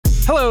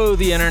Hello,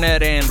 the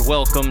internet, and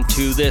welcome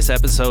to this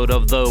episode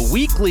of the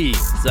weekly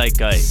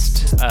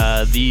Zeitgeist.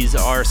 These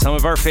are some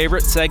of our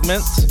favorite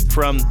segments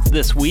from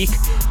this week,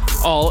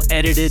 all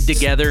edited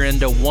together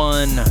into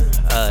one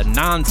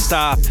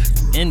non-stop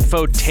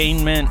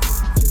infotainment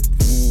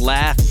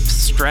laugh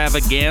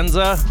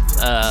extravaganza.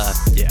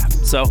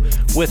 So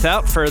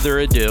without further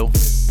ado,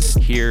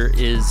 here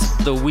is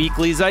the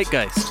weekly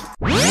Zeitgeist.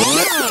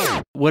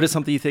 What is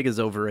something you think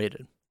is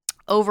overrated?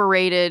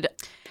 Overrated.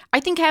 I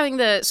think having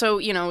it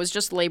was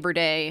just Labor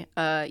Day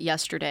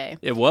yesterday.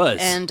 It was.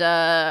 And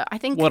I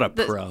think what a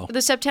pro.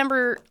 The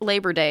September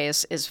Labor Day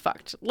is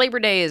fucked. Labor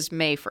Day is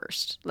May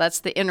 1st. That's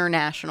the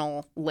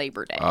International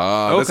Labor Day.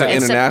 That's an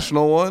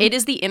international one? It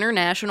is the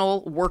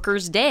International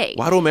Workers' Day.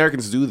 Why do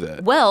Americans do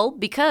that? Well,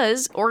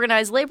 because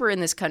organized labor in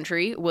this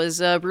country was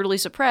brutally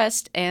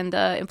suppressed, and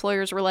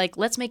employers were like,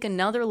 let's make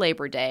another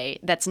Labor Day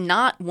that's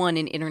not one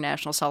in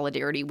international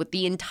solidarity with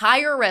the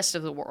entire rest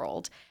of the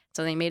world.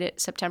 So they made it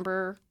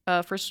September,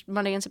 first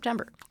Monday in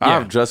September. Yeah.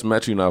 I've just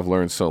met you and I've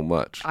learned so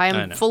much. I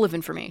am full of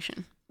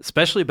information.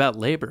 Especially about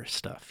labor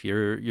stuff.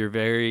 You're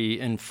very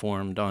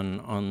informed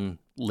on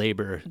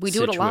labor we do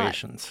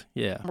situations.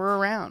 It a lot. Yeah. We're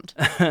around.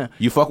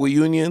 You fuck with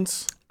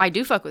unions? I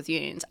do fuck with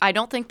unions. I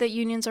don't think that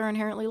unions are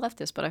inherently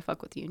leftist, but I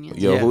fuck with unions.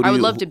 Yo, I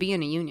would love to be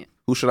in a union.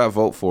 Who should I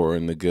vote for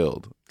in the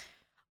guild?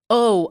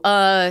 Oh,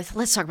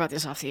 let's talk about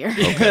this off the air.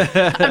 Okay.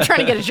 I'm trying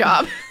to get a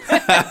job.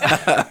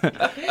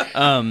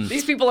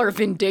 These people are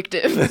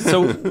vindictive.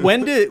 So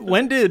when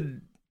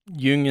did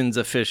unions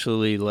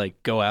officially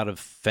go out of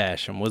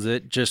fashion? Was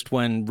it just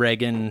when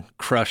Reagan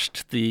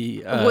crushed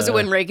the? Was it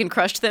when Reagan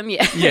crushed them?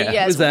 Yeah. Yeah.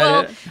 Yes. Was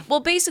that it? Well,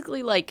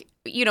 basically,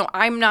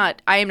 I am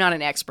not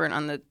an expert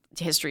on the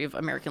history of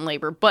American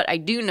labor, but I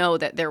do know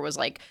that there was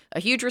a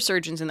huge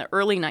resurgence in the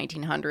early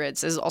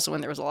 1900s. This is also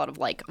when there was a lot of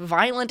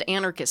violent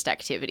anarchist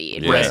activity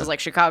in places like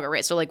Chicago,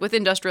 right? So with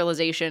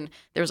industrialization,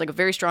 there was a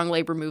very strong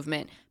labor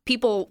movement.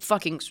 People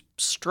fucking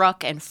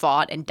struck and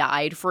fought and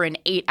died for an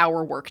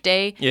 8-hour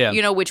workday,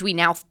 which we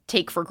now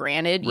take for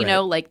granted. You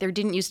know, there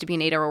didn't used to be an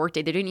 8-hour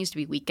workday. There didn't used to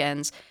be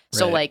weekends.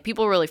 So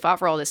people really fought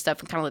for all this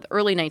stuff in kind of the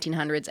early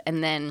 1900s,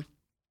 and then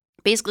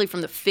basically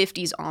from the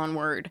 50s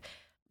onward,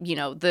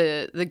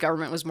 the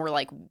government was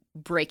more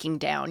breaking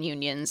down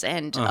unions,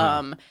 and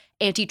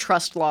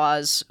antitrust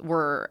laws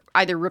were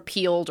either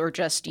repealed or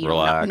just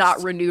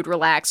not renewed,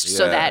 relaxed,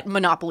 so that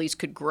monopolies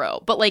could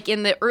grow. But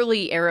in the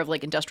early era of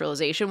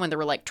industrialization, when there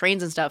were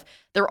trains and stuff,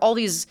 there were all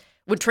these.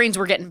 When trains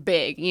were getting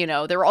big,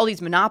 there were all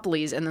these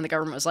monopolies, and then the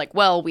government was like,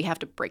 "Well, we have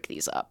to break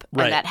these up,"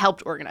 and that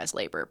helped organize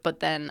labor.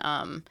 But then,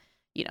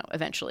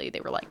 eventually they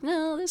were like,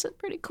 no, this is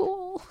pretty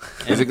cool.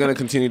 Is it going to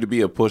continue to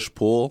be a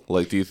push-pull?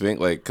 Do you think?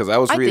 Because I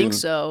was reading. I think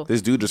so.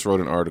 This dude just wrote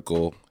an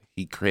article.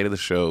 He created the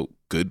show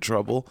Good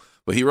Trouble.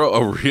 But he wrote I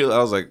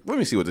was like, let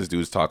me see what this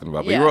dude's talking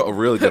about. But he wrote a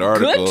really good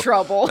article. Good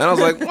Trouble. And I was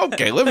like,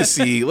 okay, let me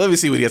see what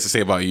he has to say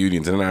about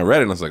unions. And then I read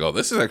it and I was like, oh,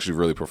 this is actually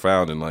really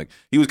profound. And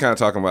he was kind of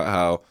talking about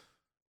how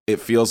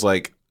it feels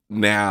like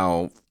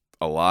now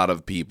a lot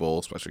of people,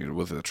 especially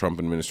with the Trump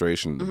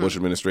administration, the Bush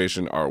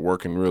administration, are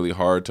working really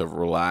hard to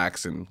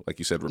relax and, like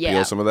you said,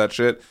 repeal some of that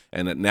shit.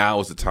 And that now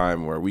is the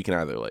time where we can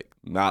either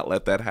not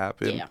let that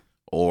happen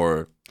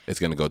or it's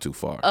going to go too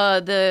far.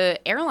 The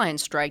airline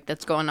strike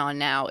that's going on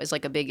now is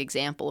a big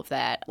example of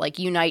that.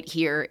 Unite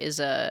Here is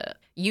a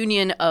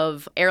union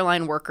of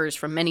airline workers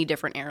from many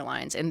different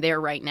airlines, and they're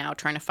right now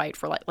trying to fight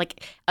for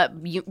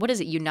what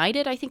is it?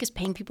 United, I think, is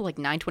paying people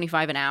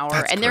 $9.25 an hour,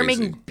 that's and they're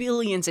crazy. making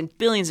billions and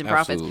billions in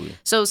profits.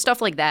 So stuff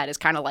like that is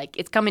kind of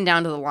it's coming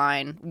down to the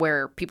line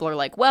where people are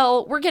like,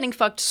 well, we're getting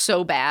fucked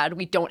so bad,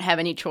 we don't have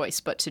any choice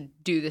but to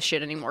do this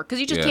shit anymore because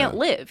you just can't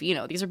live.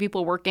 These are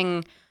people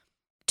working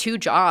 2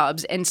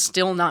 jobs and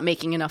still not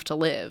making enough to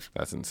live.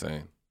 That's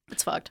insane.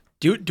 It's fucked.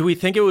 Do we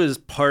think it was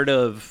part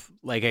of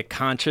a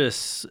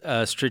conscious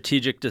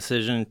strategic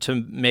decision to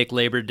make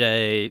Labor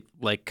Day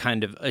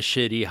kind of a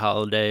shitty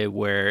holiday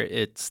where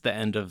it's the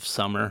end of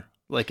summer?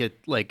 It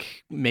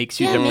makes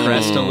you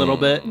depressed a little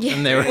bit,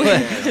 and they were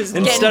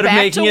instead of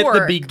making it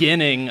the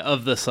beginning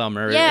of the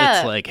summer,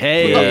 it's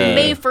hey,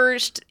 May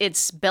 1st,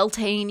 it's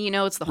Beltane.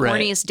 It's the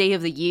horniest day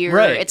of the year.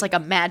 It's a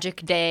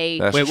magic day.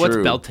 That's Wait, true. what's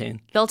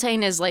Beltane?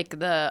 Beltane is a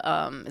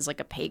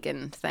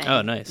pagan thing.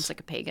 Oh, nice. It's a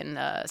pagan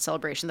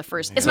celebration.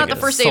 It's not the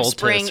first day of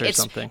spring.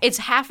 It's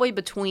halfway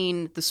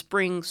between the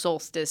spring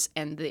solstice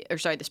and the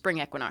spring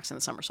equinox and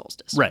the summer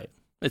solstice. Right.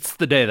 It's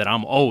the day that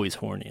I'm always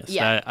horniest.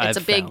 Yeah, I've it's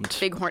a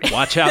big horny.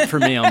 Watch out for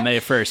me on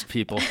May 1st,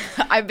 people.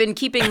 I've been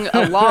keeping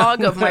a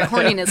log of my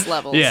horniness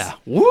levels. Yeah.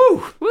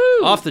 Woo!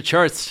 Off the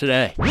charts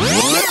today.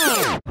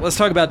 Let's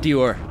talk about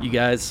Dior, you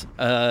guys.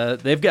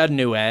 They've got a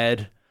new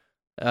ad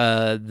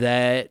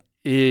that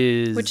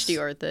is... Which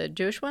Dior? The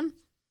Jewish one?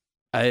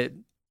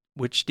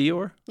 Which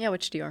Dior? Yeah,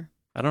 which Dior?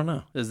 I don't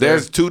know.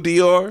 There's 2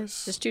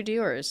 Diors? There's 2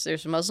 Diors.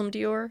 There's Muslim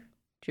Dior,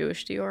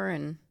 Jewish Dior,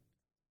 and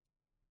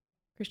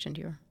Christian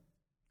Dior.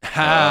 It's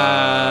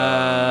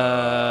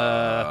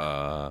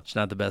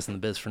not the best in the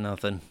biz for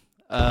nothing.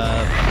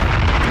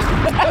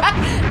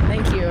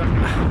 Thank you.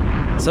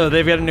 So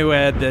they've got a new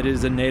ad that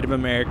is a Native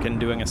American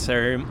doing a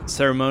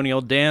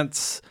ceremonial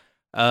dance.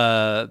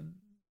 That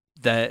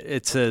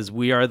it says,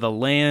 "We are the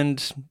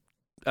land,"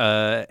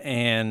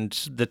 and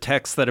the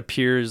text that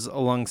appears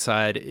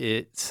alongside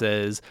it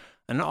says,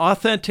 "An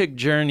authentic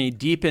journey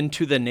deep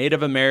into the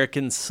Native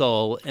American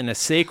soul in a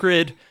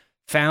sacred,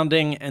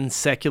 founding, and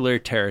secular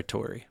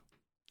territory."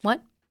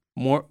 What?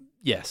 More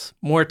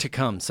to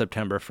come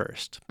September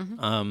 1st.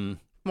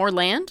 More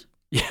land?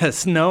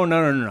 Yes, no.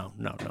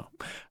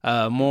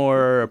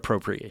 More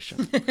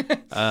appropriation.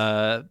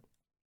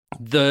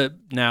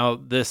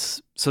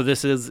 This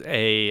is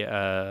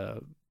a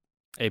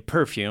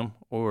perfume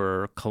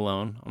or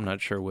cologne. I'm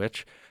not sure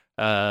which.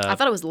 I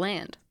thought it was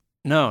land.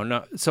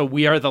 No. So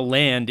 "We Are the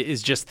Land"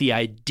 is just the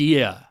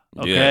idea.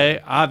 Okay,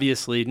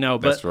 obviously no,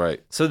 but That's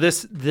right. So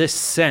this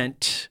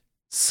scent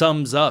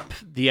sums up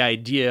the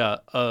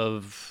idea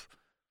of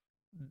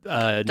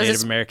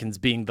Native Americans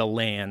being the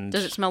land.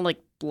 Does it smell like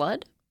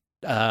blood?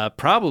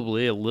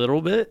 Probably a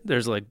little bit.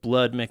 There's like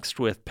blood mixed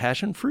with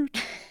passion fruit.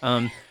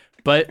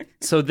 But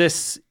so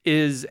this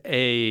is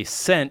a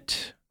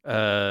scent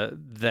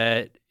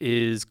that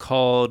is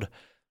called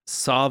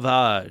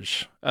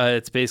Sauvage.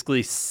 It's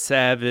basically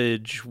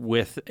savage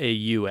with a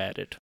U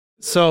added.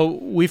 So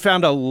we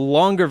found a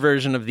longer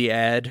version of the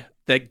ad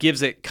that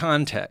gives it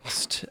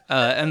context.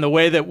 And the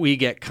way that we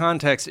get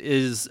context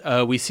is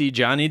we see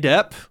Johnny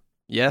Depp.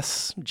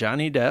 Yes,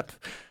 Johnny Depp.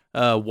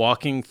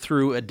 Walking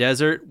through a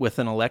desert with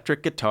an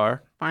electric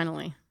guitar.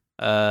 Finally.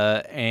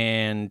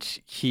 And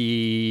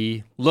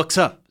he looks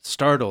up,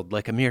 startled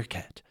like a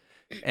meerkat.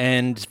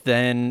 And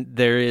then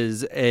there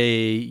is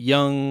a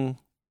young,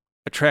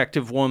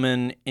 attractive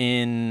woman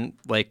in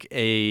like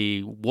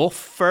a wolf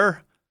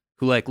fur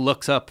who like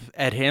looks up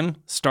at him,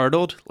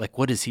 startled, like,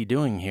 what is he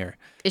doing here?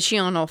 Is she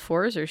on all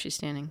fours or is she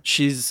standing?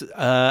 She's,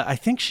 I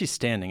think she's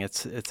standing.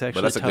 It's actually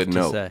But that's tough a good to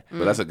note. say.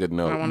 But that's a good I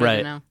note. wanted Right.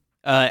 to know.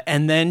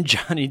 And then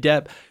Johnny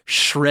Depp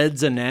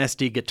shreds a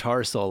nasty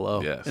guitar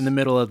solo Yes. in the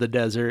middle of the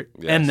desert.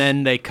 Yes. And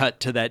then they cut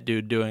to that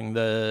dude doing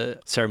the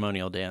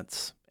ceremonial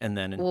dance. And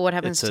then Well, what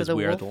happens it says, to the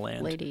 "We wolf are the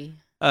land." lady?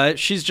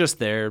 She's just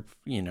there,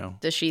 you know.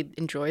 Does she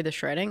enjoy the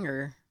shredding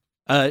or?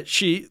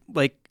 She,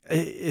 like,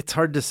 it's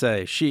hard to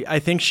say. I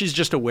think she's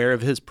just aware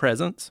of his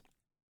presence.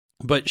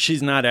 But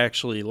she's not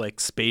actually, like,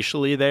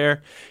 spatially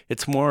there.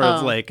 It's more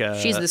of, like...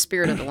 she's the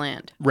spirit of the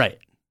land. Right.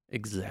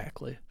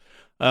 Exactly.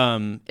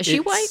 Is she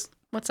white?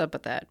 What's up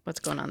with that? What's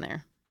going on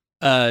there?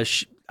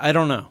 I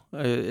don't know.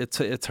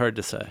 It's hard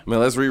to say. Man,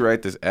 let's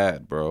rewrite this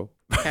ad, bro.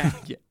 Okay.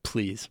 Yeah,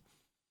 please.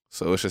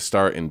 So it should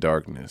start in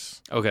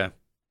darkness. Okay.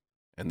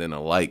 And then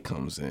a light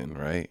comes in,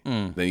 right?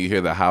 Mm. Then you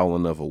hear the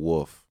howling of a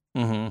wolf.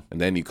 Mm-hmm.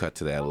 And then you cut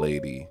to that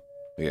lady.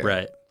 Yeah.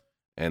 Right.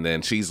 And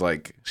then she's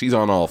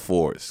on all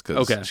fours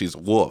because Okay. she's a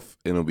wolf.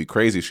 And it would be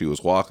crazy if she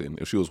was walking.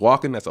 If she was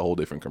walking, that's a whole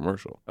different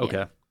commercial.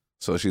 Okay.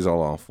 So she's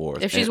all on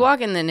fours. If she's And-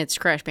 walking, then it's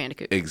Crash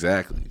Bandicoot.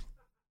 Exactly.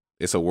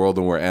 It's a world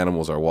where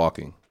animals are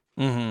walking.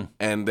 Mm-hmm.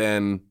 And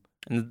then...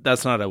 And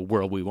that's not a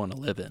world we want to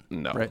live in.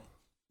 No. Right.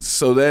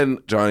 So then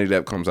Johnny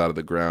Depp comes out of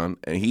the ground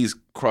and he's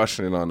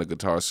crushing it on the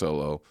guitar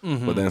solo,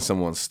 Mm-hmm. but then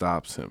someone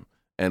stops him.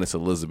 And it's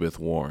Elizabeth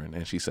Warren.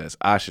 And she says,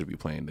 I should be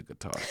playing the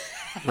guitar.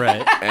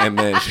 Right. And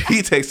then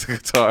she takes the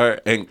guitar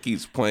and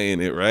keeps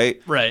playing it,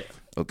 right? Right.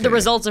 Okay. The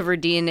results of her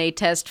DNA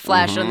test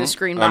flash on the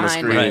screen on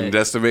behind the screen, her. Right.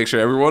 just to make sure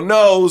everyone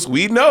knows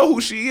we know who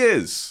she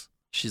is.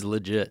 She's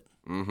legit.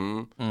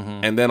 Mm-hmm.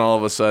 Mm-hmm. And then all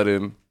of a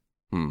sudden,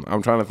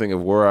 I'm trying to think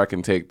of where I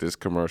can take this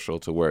commercial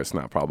to where it's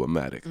not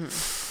problematic.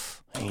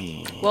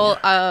 Well,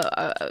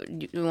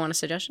 you want a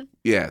suggestion?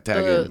 Yeah,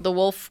 tag in. The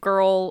wolf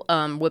girl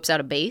whips out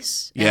a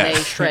bass and Yeah. they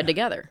shred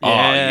together. Oh,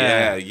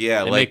 yeah.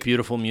 They Like, make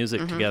beautiful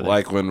music together.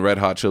 like when Red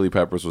Hot Chili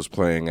Peppers was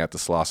playing at the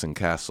Slauson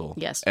Castle.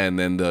 Yes. And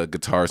then the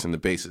guitars and the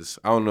basses.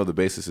 I don't know the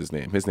bassist's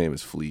name. His name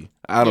is Flea.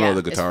 I don't Yeah,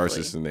 know the it's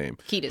guitarist's Flea. name.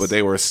 Ketis. But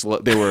they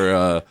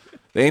were,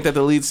 ain't that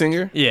the lead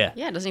singer? Yeah.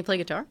 Yeah, doesn't he play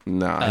guitar?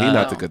 Nah, he's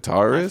not the I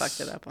guitarist. fucked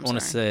it up. I'm I want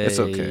to sorry. say It's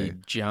okay.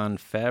 John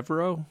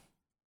Favreau,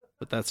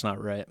 but that's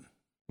not right.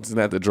 Isn't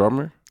that the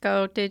drummer?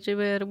 Go did you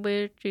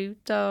with you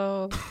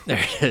thought? There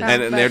it is.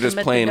 And then they're just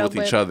playing with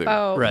each other.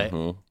 Right.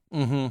 Mhm.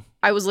 Mm-hmm.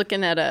 I was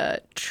looking at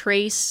a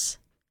Trace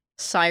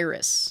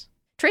Cyrus.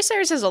 Trace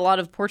Cyrus has a lot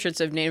of portraits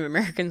of Native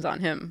Americans on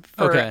him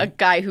for Okay. a white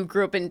guy who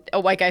grew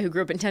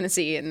up in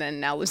Tennessee and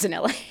then now lives in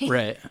LA.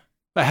 Right.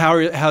 But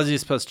how's he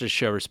supposed to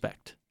show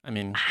respect? I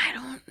mean, I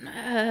don't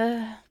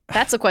know.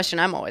 That's a question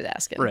I'm always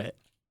asking. right.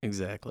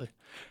 Exactly.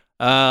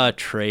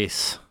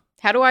 Trace.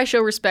 How do I show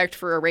respect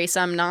for a race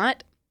I'm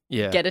not?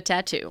 Yeah. Get a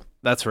tattoo.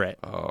 That's right.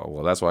 Oh,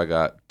 well, that's why I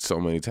got so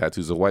many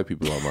tattoos of white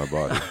people on my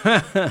body.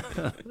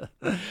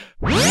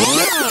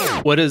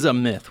 What is a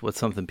myth? What's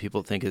something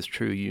people think is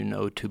true you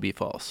know to be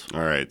false?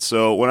 All right.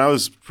 So when I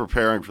was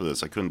preparing for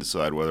this, I couldn't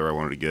decide whether I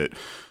wanted to get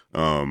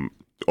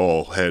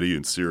all heady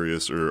and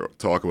serious or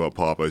talk about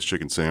Popeye's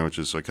chicken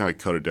sandwiches. So I kind of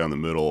cut it down the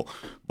middle.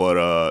 But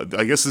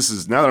I guess this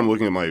is, now that I'm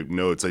looking at my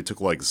notes, I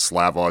took like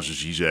Slavoj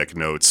Žižek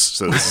notes.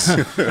 So this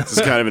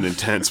is kind of an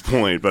intense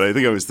point. But I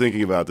think I was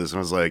thinking about this and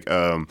I was like,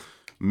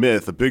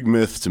 myth, a big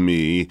myth to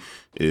me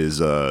is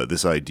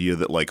this idea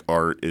that like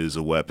art is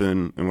a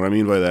weapon. And what I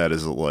mean by that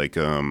is that, like,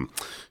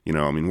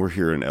 we're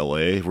here in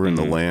LA, we're in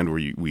the land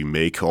where we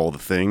make all the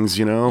things,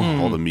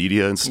 all the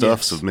media and stuff.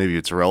 Yes. So maybe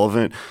it's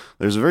relevant.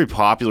 There's a very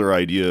popular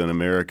idea in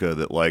America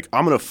that like,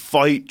 I'm going to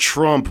fight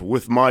Trump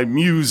with my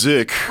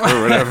music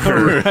or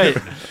whatever. Right.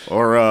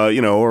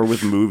 Or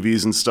with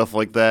movies and stuff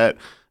like that.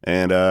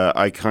 And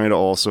I kind of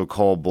also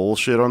call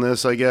bullshit on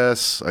this, I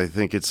guess. I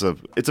think it's a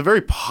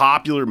very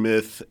popular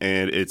myth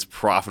and it's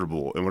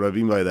profitable. And what I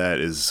mean by that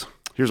is,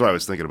 here's why I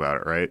was thinking about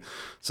it, right?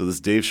 So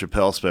this Dave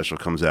Chappelle special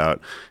comes out,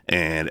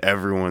 and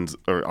everyone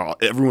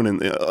in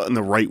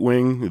the right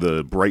wing,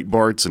 the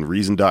Breitbarts and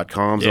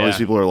Reason.coms, all these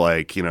people are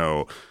like,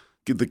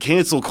 the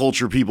cancel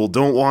culture people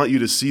don't want you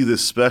to see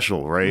this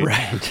special, right?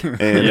 Right.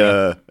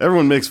 And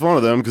everyone makes fun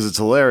of them because it's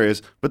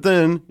hilarious. But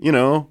then,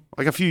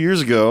 like a few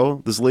years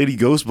ago, this Lady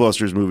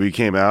Ghostbusters movie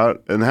came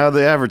out, and how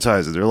they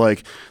advertise it? They're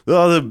like,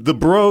 oh, the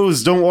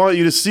bros don't want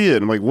you to see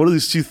it. I'm like, what do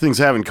these two things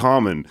have in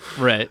common?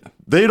 Right.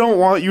 They don't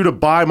want you to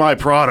buy my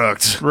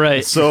product.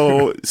 Right.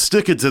 So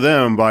stick it to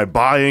them by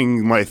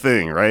buying my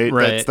thing, right?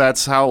 Right.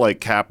 That's how like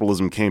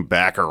capitalism came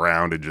back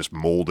around and just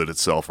molded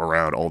itself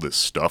around all this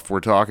stuff we're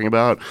talking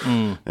about.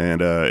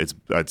 And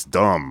it's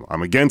dumb.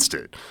 I'm against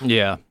it.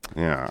 Yeah.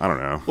 Yeah, I don't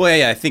know. Well,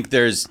 yeah, I think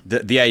there's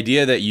the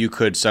idea that you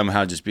could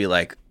somehow just be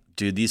like,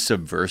 dude, these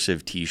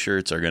subversive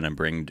T-shirts are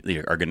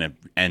gonna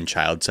end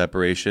child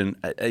separation.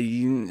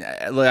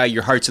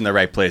 Your heart's in the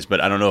right place,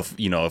 but I don't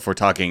know if we're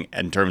talking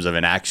in terms of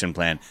an action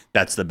plan,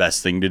 that's the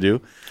best thing to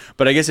do.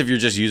 But I guess if you're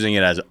just using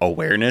it as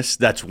awareness,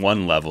 that's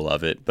one level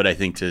of it. But I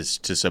think to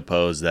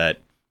suppose that's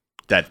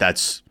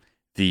that's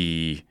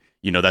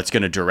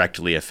going to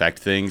directly affect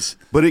things.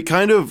 But it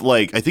kind of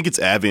like, I think it's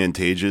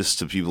advantageous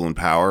to people in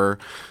power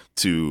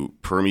to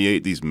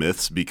permeate these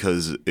myths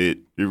because it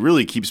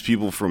really keeps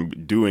people from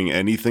doing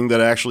anything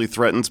that actually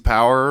threatens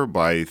power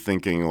by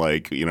thinking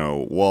like,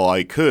 well,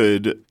 I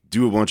could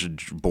do a bunch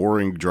of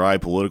boring, dry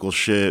political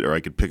shit, or I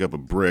could pick up a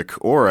brick,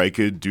 or I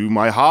could do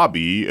my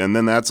hobby, and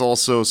then that's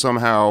also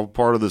somehow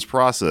part of this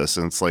process.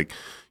 And it's like,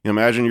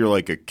 imagine you're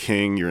like a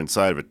king, you're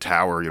inside of a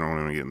tower, you don't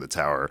want to get in the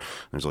tower,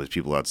 there's all these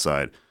people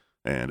outside,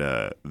 and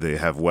they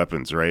have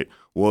weapons, right?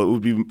 Well, it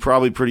would be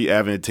probably pretty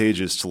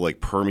advantageous to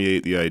like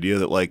permeate the idea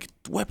that like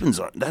weapons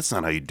that's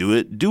not how you do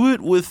it. Do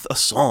it with a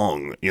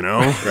song,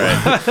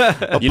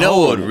 Right. You know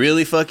what would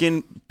really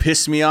fucking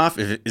piss me off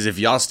is if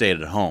y'all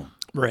stayed at home.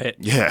 Right.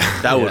 Yeah.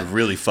 That would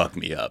really fuck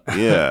me up.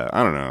 Yeah,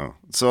 I don't know.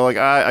 So like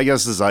I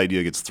guess this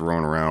idea gets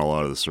thrown around a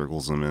lot of the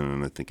circles I'm in,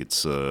 and I think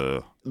it's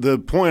the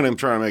point I'm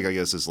trying to make, I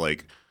guess, is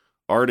like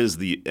art is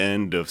the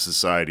end of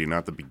society,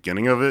 not the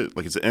beginning of it.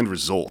 Like it's the end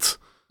result.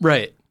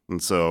 Right.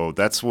 And so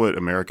that's what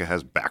America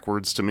has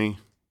backwards to me.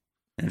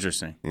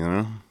 Interesting.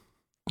 Yeah,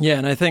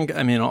 and I think,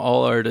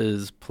 all art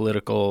is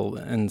political.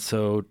 And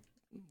so,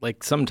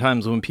 like,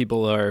 sometimes when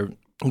people are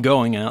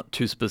going out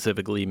to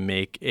specifically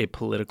make a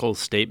political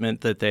statement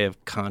that they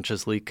have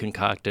consciously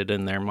concocted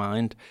in their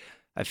mind,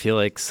 I feel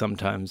like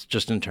sometimes,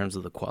 just in terms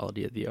of the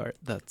quality of the art,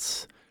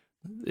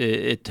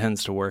 it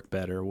tends to work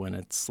better when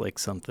it's like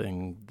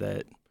something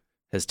that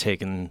has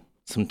taken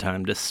some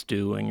time to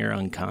stew in your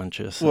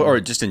unconscious. Well, or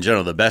just in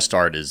general, the best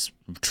art is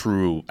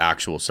true,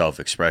 actual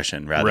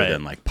self-expression rather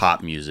than like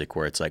pop music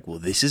where it's like, well,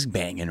 this is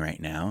banging right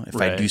now. If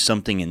I do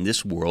something in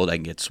this world, I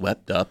can get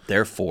swept up.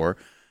 Therefore,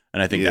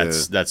 and I think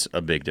that's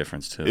a big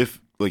difference too. If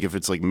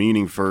it's like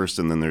meaning first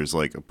and then there's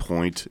like a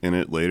point in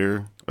it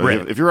later.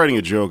 Right. If you're writing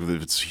a joke,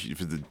 if it's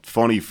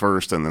funny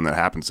first and then that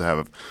happens to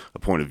have a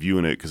point of view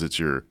in it because it's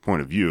your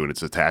point of view and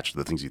it's attached to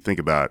the things you think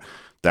about,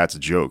 that's a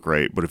joke,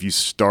 right? But if you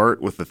start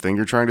with the thing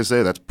you're trying to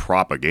say, that's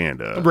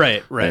propaganda.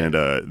 Right. And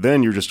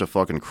then you're just a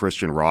fucking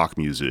Christian rock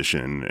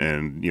musician,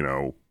 and,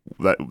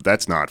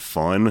 that's not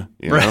fun,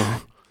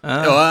 know?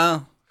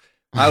 Well,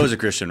 I was a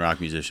Christian rock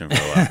musician for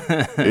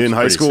a while. In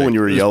high school when you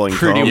were yelling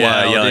cum?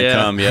 Yeah, yelling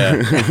cum, yeah.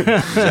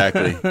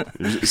 Exactly.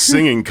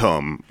 Singing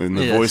cum in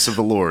the voice of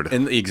the Lord.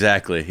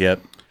 Exactly,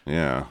 yep.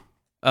 Yeah.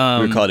 We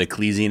were called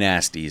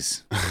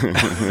Ecclesiastes.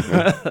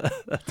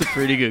 That's a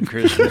pretty good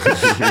Christian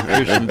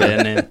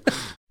band name.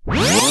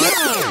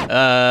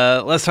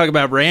 Let's talk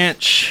about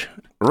ranch.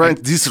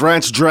 This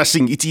ranch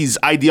dressing, it is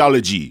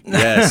ideology.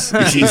 Yes,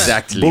 it is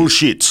exactly.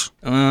 Bullshit.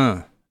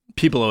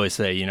 People always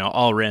say,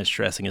 all ranch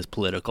dressing is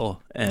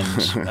political.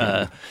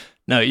 And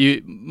no,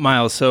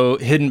 Miles, so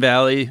Hidden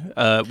Valley,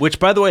 which,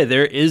 by the way,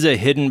 there is a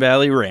Hidden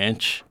Valley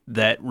ranch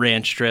that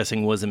ranch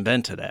dressing was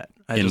invented at.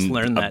 I just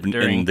learned that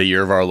during in the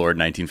year of our Lord,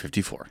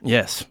 1954.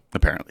 Yes,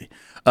 apparently.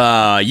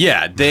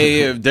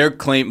 Their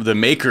claim, the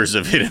makers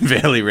of Hidden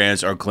Valley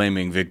Ranch are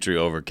claiming victory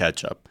over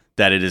ketchup.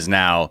 That it is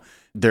now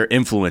their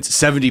influence.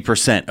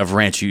 70% of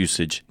ranch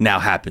usage now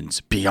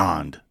happens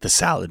beyond the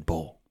salad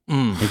bowl,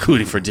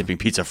 including for dipping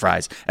pizza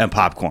fries and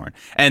popcorn.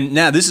 And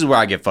now this is where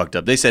I get fucked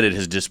up. They said it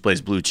has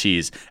displaced blue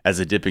cheese as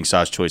a dipping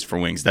sauce choice for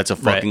wings. That's a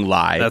fucking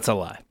lie. That's a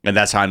lie. And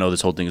that's how I know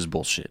this whole thing is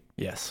bullshit.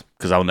 Yes,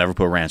 because I will never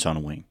put ranch on a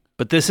wing.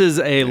 But this is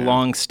a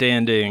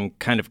long-standing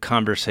kind of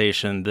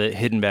conversation that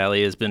Hidden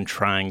Valley has been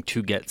trying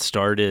to get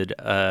started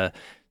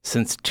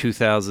since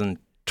 2000.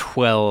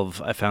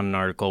 12, I found an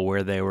article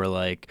where they were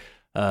like,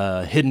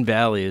 Hidden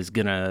Valley is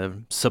going to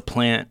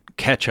supplant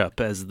ketchup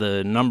as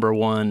the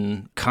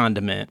 #1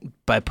 condiment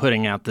by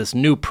putting out this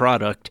new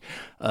product,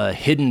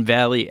 Hidden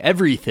Valley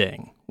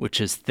Everything,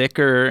 which is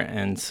thicker,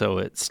 and so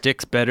it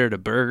sticks better to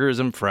burgers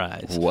and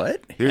fries.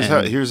 What? Here's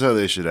how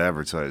they should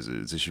advertise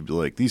it. They should be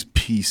like, these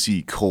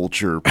PC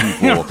culture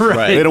people.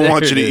 Right, they don't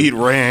want you there to it eat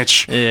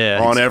ranch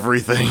on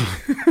everything.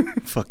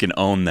 Fucking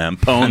own them.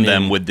 Pwn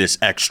them with this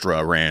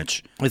extra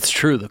ranch. It's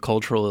true. The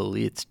cultural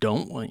elites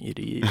don't want you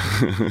to eat.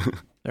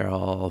 They're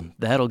all,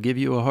 that'll give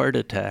you a heart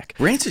attack.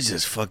 Ranch is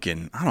just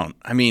fucking,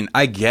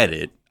 I get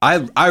it.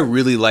 I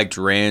really liked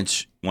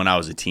ranch when I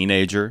was a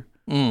teenager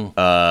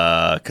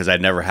because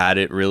I'd never had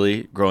it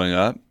really growing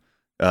up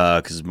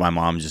because my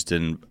mom just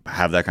didn't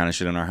have that kind of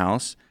shit in our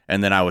house.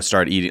 And then I would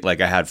start eating, like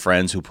I had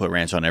friends who put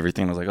ranch on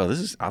everything. I was like, oh,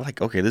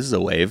 this is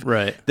a wave.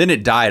 Right. Then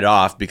it died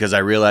off because I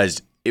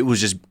realized it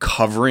was just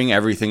covering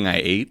everything I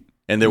ate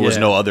and there was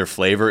no other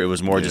flavor. It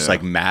was more just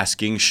like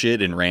masking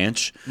shit in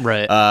ranch.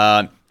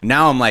 Right.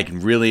 Now I'm like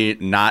really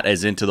not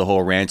as into the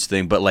whole ranch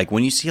thing, but like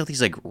when you see all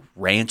these like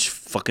ranch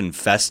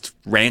fest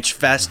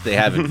they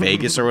have in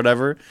Vegas or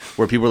whatever,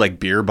 where people are like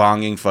beer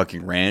bonging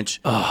fucking ranch,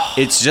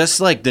 it's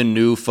just like the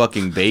new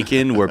fucking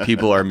bacon where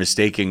people are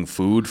mistaking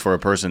food for a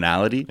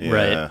personality. Yeah.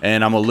 Right.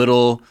 And I'm a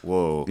little,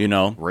 Whoa.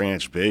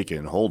 Ranch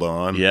bacon. Hold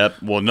on.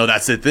 Yep. Well, no,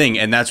 that's the thing.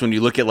 And that's when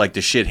you look at like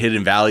the shit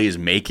Hidden Valley is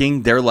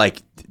making, they're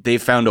like, they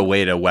found a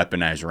way to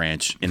weaponize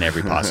ranch in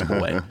every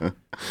possible way.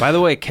 By the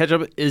way,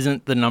 ketchup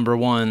isn't the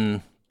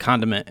 #1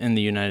 condiment in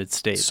the United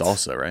States.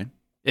 Salsa, right?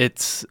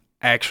 It's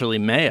actually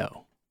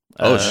mayo.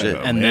 Oh, shit.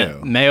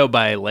 And mayo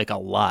by like a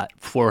lot.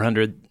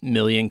 400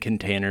 million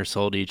containers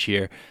sold each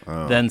year.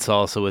 Then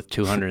salsa with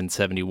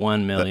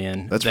 271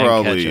 million. That's then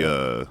probably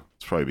ketchup.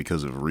 it's probably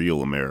because of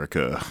real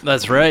America.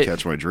 That's right.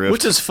 Catch my drift.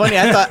 Which is funny.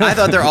 I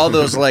thought there are all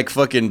those like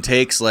fucking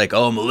takes like,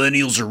 oh,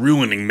 millennials are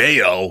ruining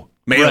mayo.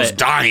 Mayo's Right.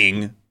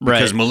 dying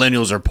because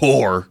millennials are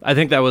poor. I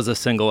think that was a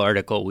single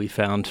article we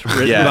found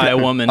written by a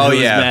woman who was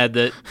mad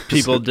that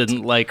people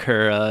didn't like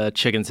her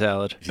chicken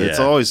salad. It's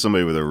always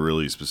somebody with a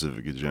really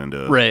specific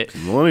agenda. Right.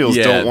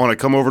 Millennials don't want to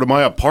come over to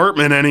my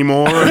apartment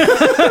anymore.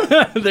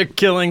 They're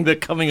killing the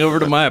coming over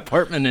to my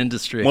apartment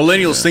industry.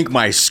 Millennials think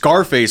my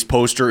Scarface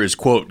poster is,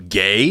 quote,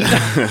 gay.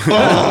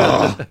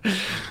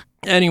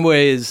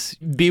 Anyways,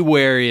 be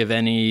wary of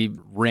any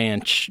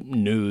ranch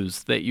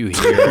news that you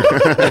hear.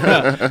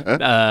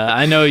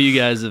 I know you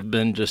guys have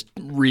been just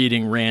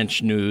reading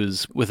ranch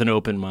news with an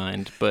open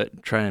mind,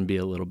 but try and be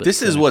a little bit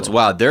This is what's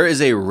wild. There is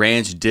a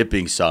ranch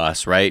dipping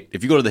sauce, right?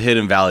 If you go to the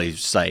Hidden Valley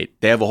site,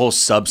 they have a whole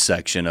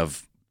subsection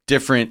of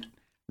different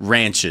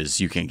ranches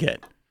you can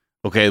get.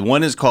 Okay,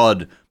 one is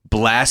called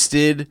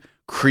Blasted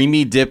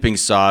Creamy Dipping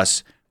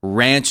Sauce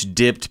Ranch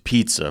Dipped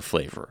Pizza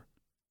Flavor.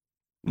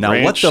 Now,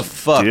 Ranch what the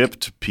fuck?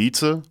 Dipped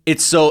pizza?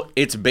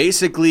 It's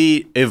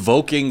basically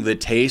evoking the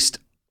taste.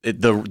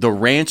 The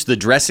ranch, the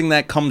dressing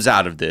that comes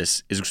out of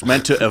this is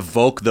meant to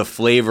evoke the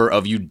flavor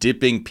of you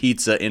dipping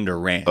pizza into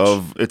ranch.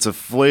 It's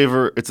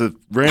a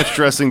ranch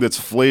dressing that's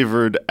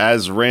flavored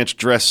as ranch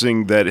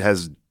dressing that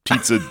has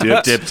pizza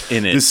dipped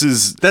in it.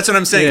 That's what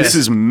I'm saying. This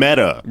is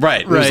meta.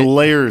 Right. There's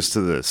layers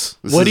to this.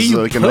 What do you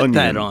like an put onion.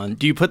 that on?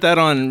 Do you put that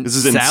on This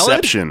is salad?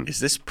 Inception.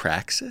 Is this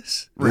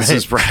praxis? This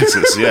is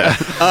praxis, yeah.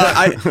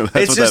 It's what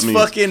just that means.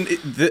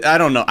 fucking. I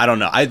don't know.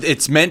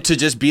 It's meant to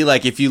just be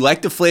like if you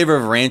like the flavor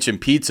of ranch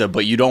and pizza,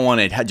 but you don't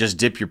want to just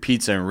dip your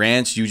pizza in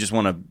ranch. You just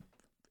want to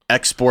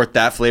export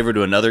that flavor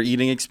to another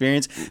eating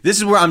experience. This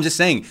is where I'm just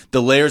saying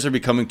the layers are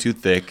becoming too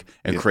thick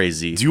and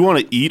crazy. Do you want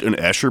to eat an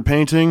Escher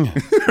painting?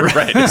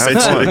 Right.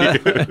 Essentially.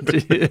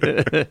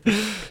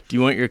 Do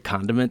you want your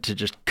condiment to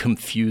just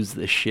confuse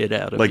the shit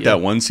out of Like you? that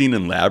one scene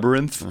in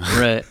Labyrinth.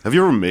 Right. Have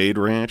you ever made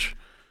ranch?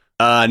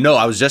 No,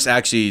 I was just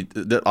actually.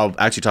 I'll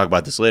actually talk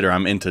about this later.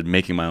 I'm into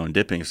making my own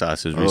dipping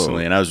sauces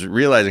recently, and I was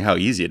realizing how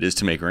easy it is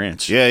to make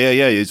ranch. Yeah.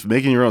 It's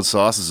making your own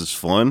sauces is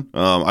fun.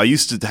 I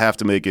used to have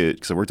to make it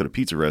because I worked at a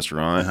pizza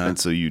restaurant, and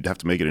so you'd have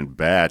to make it in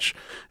batch.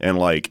 And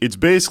like, it's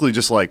basically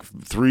just like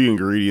 3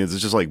 ingredients.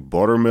 It's just like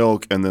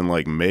buttermilk and then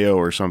like mayo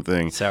or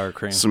something, Sour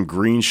cream. some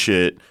green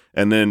shit.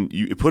 And then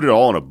you put it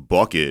all in a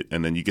bucket,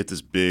 and then you get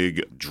this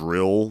big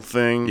drill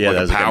thing, Yeah, like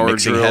that's a like a power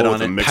mixing drill head on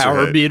with a it. mixer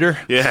Power head. beater.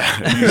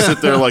 Yeah, and you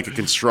sit there like a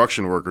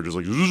construction worker, just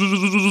like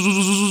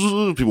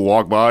people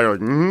walk by, you're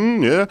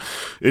like, yeah.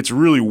 It's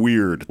really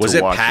weird. Was to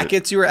it watch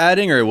packets you were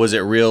adding, or was it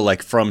real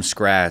like from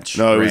scratch?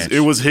 No, ranch? it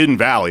was Hidden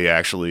Valley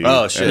actually.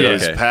 Oh, shit, And it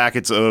was okay.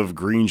 packets of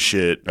green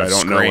shit. I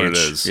don't know what it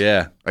Scranch. is.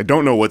 Yeah. I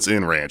don't know what's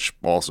in ranch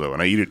also,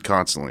 and I eat it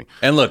constantly.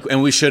 And look,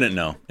 and we shouldn't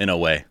know in a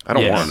way. I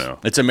don't Yes. want to know.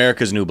 It's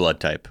America's new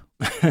blood type.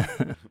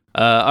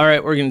 All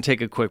right, we're going to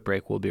take a quick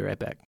break. We'll be right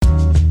back.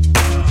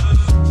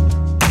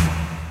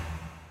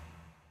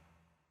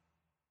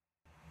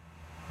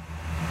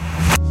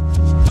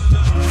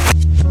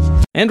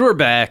 And we're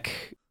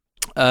back.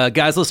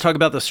 Guys, let's talk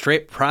about the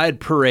Straight Pride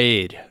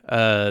Parade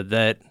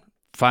that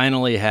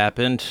finally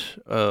happened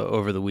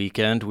over the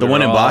weekend. The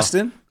one in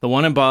Boston? The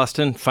one in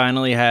Boston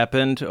finally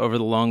happened over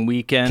the long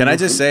weekend. Can I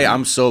just say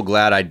I'm so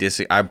glad I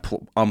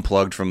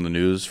unplugged from the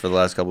news for the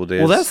last couple of days?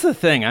 Well, that's the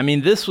thing. I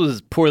mean, this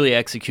was poorly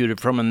executed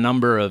from a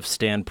number of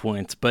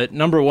standpoints, but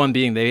number one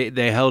being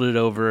they held it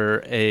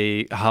over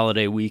a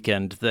holiday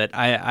weekend that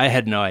I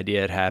had no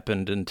idea it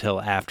happened until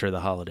after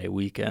the holiday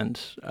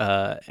weekend.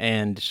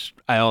 And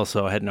I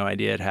also had no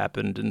idea it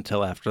happened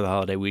until after the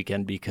holiday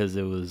weekend because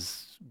it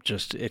was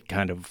just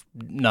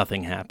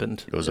nothing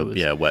happened. It was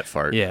a wet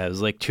fart. Yeah, it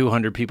was like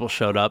 200 people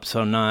showed up,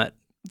 so not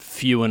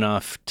few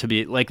enough to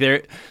be like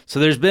there. So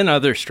there's been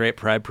other straight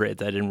pride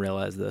parades. I didn't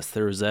realize this.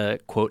 There was a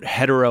quote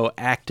hetero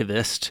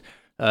activist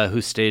who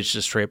staged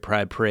a straight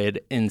pride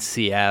parade in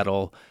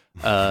Seattle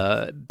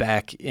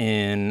back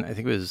in, I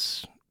think it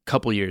was a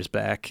couple years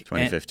back,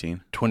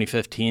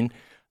 2015.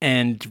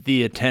 And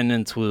the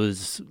attendance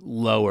was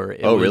lower.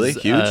 Really?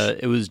 Huge?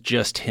 It was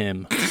just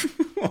him.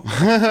 He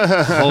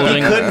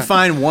couldn't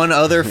find one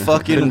other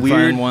fucking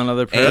weird, one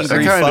other person.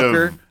 angry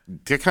fucker.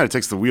 That kind of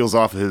takes the wheels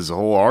off of his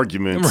whole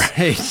argument.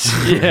 Right.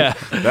 Yeah.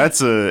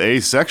 That's a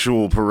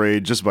asexual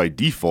parade just by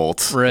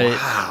default. Right.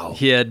 Wow.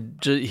 He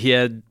had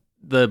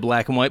the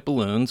black and white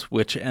balloons,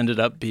 which ended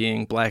up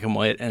being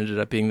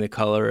the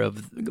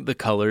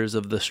colors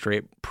of the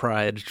straight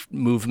pride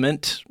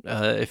movement,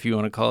 if you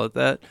want to call it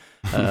that,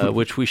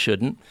 which we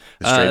shouldn't.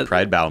 The straight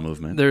pride bowel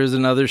movement. There's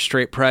another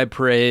straight pride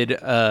parade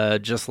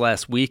just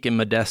last week in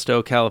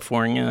Modesto,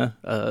 California,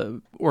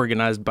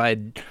 organized by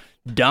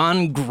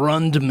Don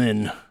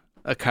Grundman,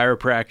 a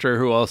chiropractor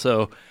who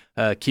also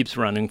keeps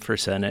running for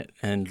Senate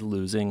and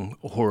losing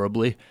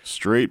horribly.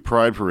 Straight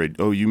pride parade.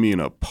 Oh, you mean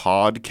a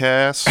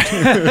podcast?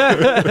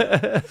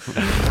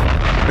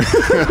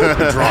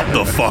 Drop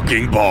the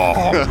fucking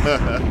ball.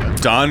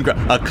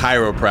 A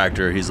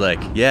chiropractor. He's like,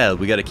 yeah,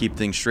 we got to keep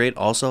things straight.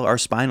 Also, our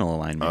spinal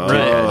alignment.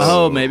 Right.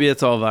 Oh, maybe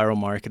it's all viral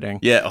marketing.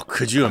 Yeah. Oh,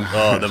 could you?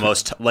 Oh, the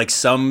most like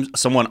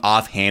someone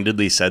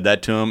offhandedly said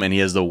that to him, and he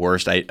has the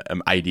worst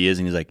ideas,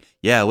 and he's like,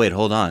 yeah, wait,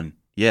 hold on.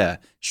 Yeah,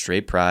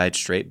 straight pride,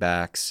 straight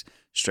backs,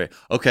 straight.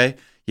 Okay,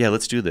 yeah,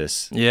 let's do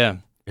this. Yeah,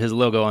 his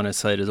logo on his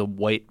site is a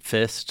white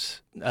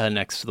fist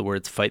next to the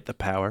words "Fight the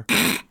Power."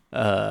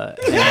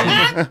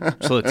 And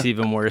so it's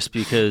even worse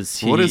because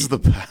what is the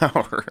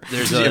power?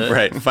 There's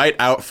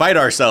fight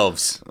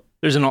ourselves.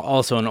 There's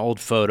also an old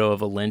photo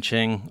of a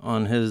lynching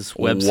on his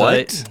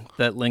website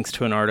that links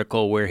to an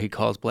article where he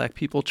calls black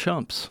people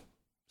chumps.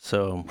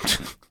 So,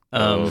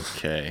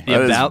 okay.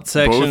 The about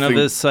section of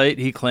his site,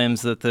 he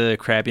claims that the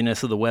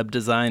crappiness of the web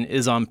design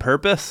is on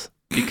purpose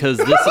because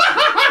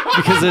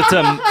it's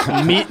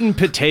a meat and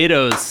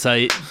potatoes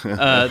site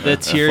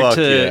that's here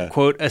to,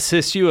 quote,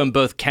 assist you in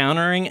both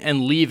countering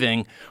and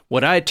leaving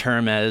what I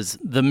term as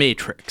the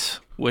Matrix,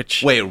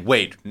 which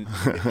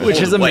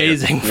is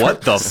amazing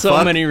for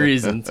so many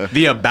reasons.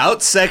 The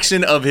about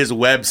section of his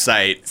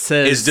website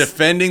is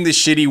defending the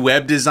shitty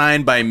web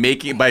design by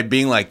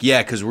being like,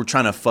 yeah, because we're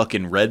trying to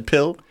fucking red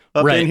pill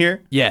up in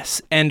here.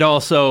 Yes, and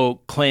also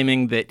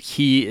claiming that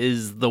he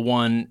is the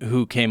one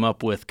who came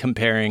up with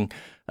comparing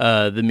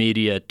the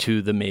media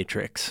to the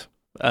Matrix.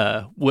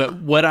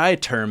 What I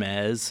term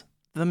as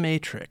the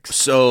Matrix.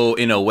 So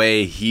in a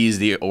way, he's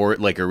the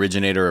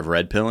originator of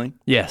red pilling?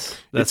 Yes,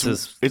 that's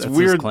it's his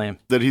weird claim.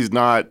 That he's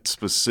not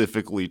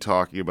specifically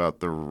talking about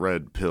the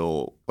red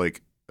pill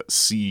like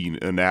scene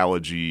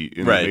analogy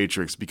in the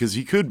Matrix, because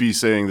he could be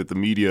saying that the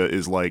media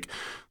is like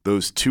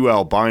those two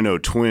albino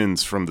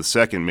twins from the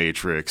second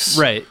Matrix,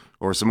 right?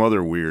 Or some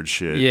other weird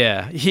shit.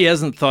 Yeah, he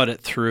hasn't thought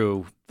it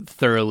through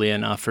thoroughly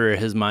enough, or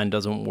his mind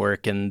doesn't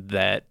work in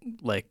that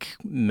like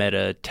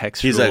meta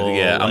textual. He's like,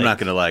 I'm not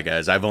gonna lie,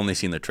 guys. I've only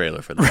seen the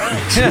trailer for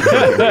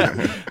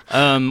that.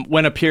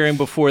 When appearing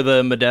before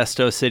the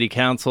Modesto City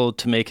Council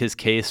to make his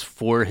case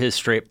for his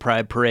straight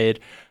pride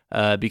parade,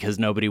 because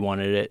nobody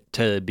wanted it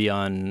to be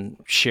on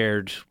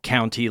shared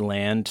county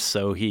land,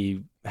 so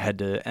he had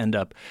to end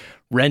up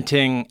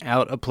renting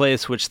out a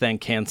place, which then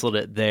canceled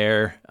it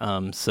there.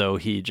 So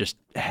he just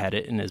had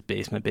it in his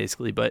basement,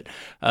 basically. But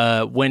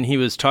when he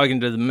was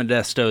talking to the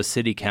Modesto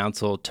City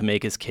Council to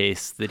make his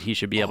case that he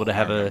should be able to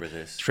have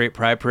a straight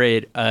pride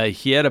parade,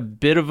 he had a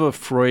bit of a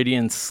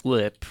Freudian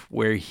slip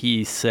where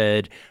he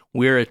said,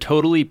 "We're a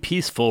totally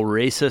peaceful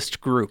racist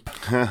group,"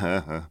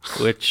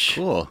 which,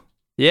 cool.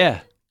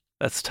 Yeah,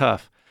 that's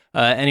tough.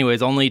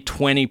 Anyways, only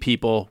 20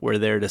 people were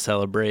there to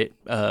celebrate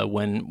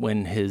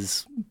when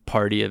his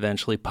party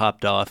eventually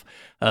popped off.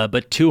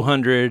 But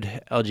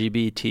 200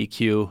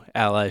 LGBTQ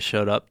allies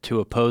showed up to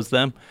oppose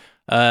them.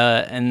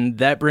 And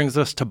that brings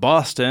us to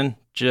Boston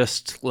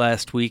just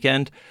last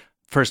weekend.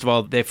 First of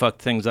all, they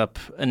fucked things up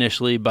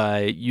initially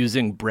by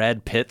using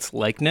Brad Pitt's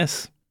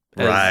likeness.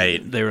 Right.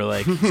 They were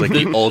like... It's like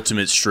the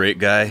ultimate straight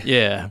guy.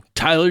 Yeah.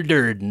 Tyler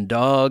Durden,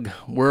 dog.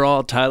 We're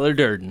all Tyler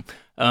Durden.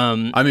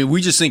 I mean,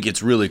 we just think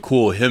it's really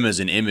cool, him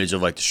as an image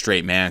of like the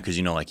straight man, because,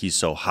 you know, like he's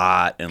so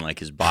hot and like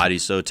his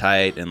body's so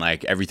tight and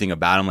like everything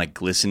about him like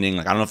glistening.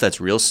 Like, I don't know if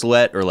that's real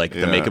sweat or like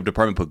the makeup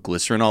department put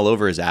glycerin all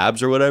over his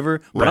abs or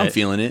whatever, but I'm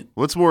feeling it.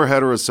 What's more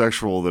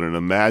heterosexual than an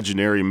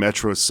imaginary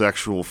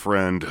metrosexual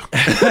friend?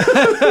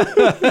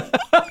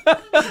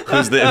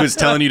 who's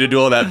telling you to do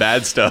all that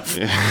bad stuff?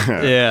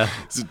 Yeah.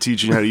 Is it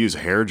teaching you how to use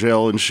hair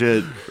gel and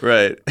shit?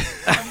 Right.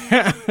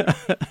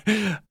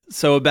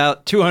 So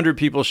about 200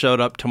 people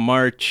showed up to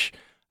march,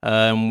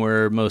 and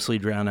were mostly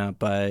drowned out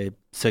by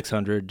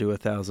 600 to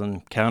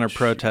 1,000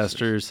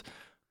 counter-protesters.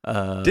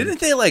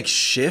 Didn't they like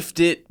shift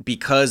it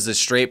because the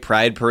straight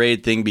pride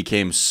parade thing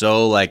became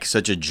so like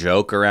such a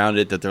joke around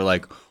it that they're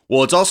like,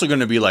 well, it's also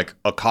going to be like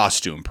a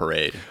costume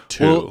parade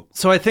too. Well,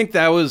 so I think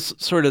that was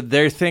sort of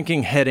their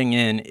thinking heading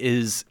in,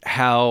 is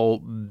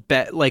how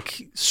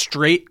like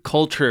straight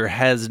culture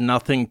has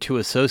nothing to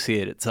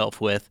associate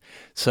itself with.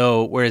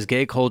 So whereas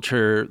gay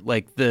culture,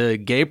 like the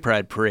gay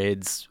pride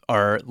parades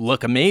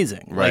look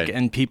amazing, right? Like,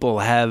 and people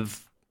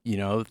have, you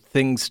know,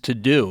 things to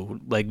do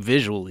like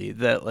visually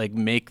that like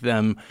make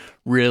them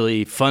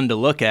really fun to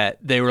look at.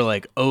 They were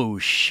like, oh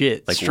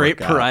shit, like straight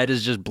pride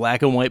is just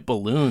black and white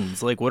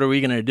balloons. Like, what are we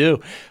gonna do?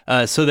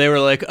 So they were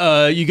like,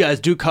 you guys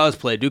do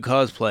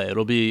cosplay.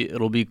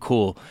 It'll be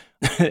cool.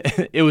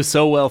 It was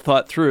so well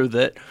thought through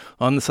that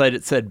on the site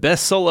it said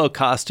best solo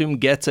costume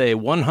gets a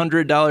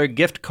 $100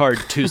 gift card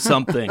to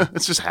something.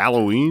 It's just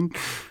Halloween.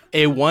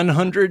 A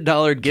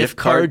 $100 gift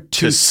card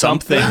to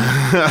something. and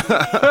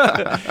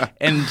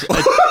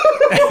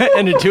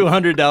a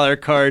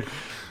 $200 card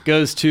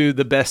goes to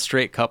the best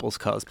straight couples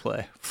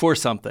cosplay for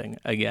something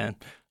again.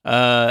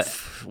 Wow.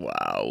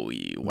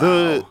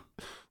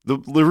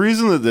 The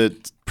reason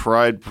that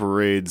pride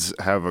parades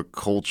have a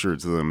culture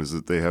to them is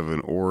that they have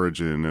an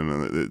origin,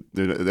 and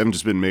they haven't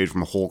just been made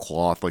from whole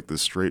cloth like the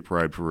straight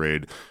pride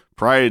parade.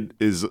 Pride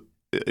is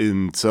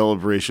in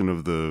celebration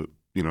of the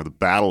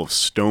Battle of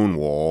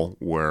Stonewall,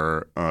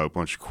 where a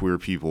bunch of queer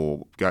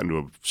people got into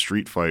a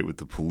street fight with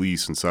the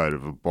police inside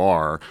of a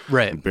bar,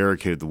 right, and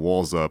barricaded the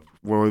walls up.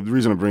 Well, the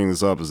reason I'm bringing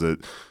this up is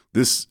that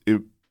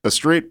a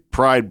straight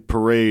pride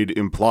parade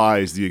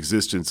implies the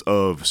existence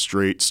of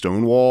straight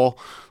Stonewall.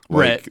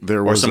 Like, right.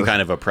 There was some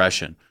kind of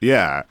oppression.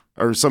 Yeah.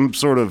 Or some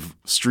sort of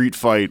street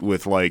fight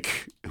with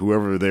like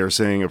whoever they're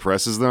saying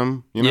oppresses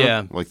them, you know?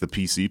 Yeah. Like the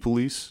PC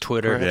police.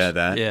 Twitter. perhaps? Yeah,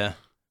 that. Yeah.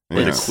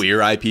 Or the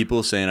queer eye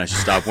people saying I should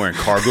stop wearing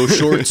cargo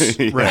shorts.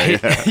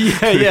 Right.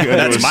 Yeah. yeah.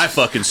 That's my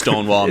fucking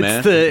Stonewall,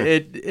 man.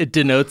 It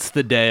denotes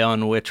the day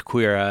on which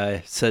Queer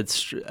Eye said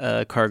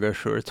cargo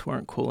shorts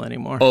weren't cool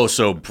anymore. Oh,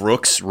 so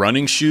Brooks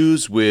running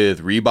shoes with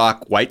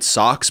Reebok white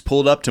socks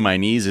pulled up to my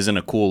knees isn't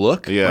a cool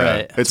look? Yeah.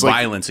 Right. It's like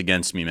violence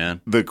against me,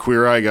 man. the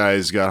Queer Eye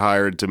guys got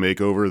hired to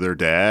make over their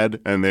dad,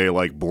 and they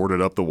like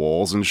boarded up the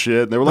walls and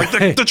shit. And they were like,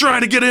 they're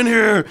trying to get in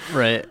here.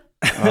 Right.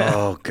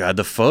 Oh, God.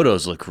 The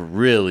photos look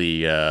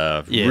really,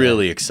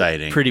 really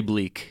exciting. Pretty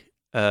bleak.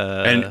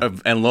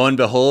 And lo and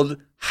behold,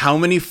 how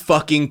many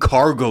fucking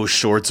cargo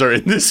shorts are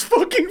in this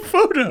fucking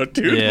photo,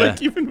 dude? Yeah.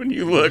 Like, even when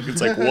you look, it's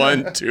like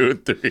 1, 2,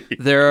 3.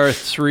 There are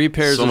 3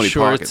 pairs So of many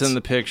shorts pockets. in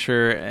the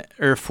picture,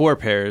 or 4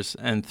 pairs,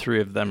 and 3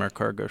 of them are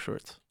cargo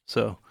shorts.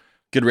 So,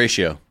 Good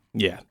ratio.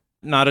 yeah.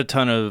 Not a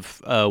ton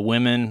of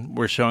women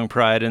were showing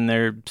pride in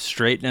their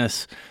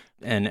straightness.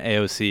 And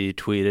AOC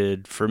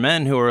tweeted, for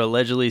men who are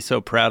allegedly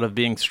so proud of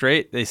being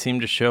straight, they seem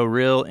to show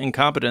real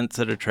incompetence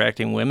at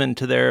attracting women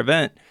to their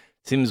event.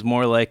 Seems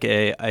more like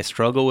a I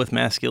struggle with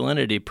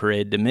masculinity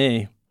parade to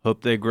me.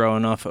 Hope they grow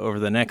enough over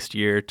the next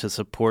year to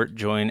support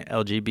join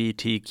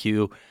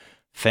LGBTQ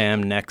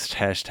fam next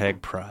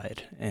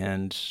 #pride.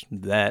 And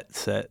that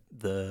set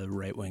the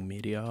right-wing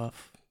media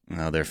off.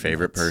 Oh, their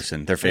favorite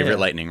person. Their favorite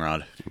lightning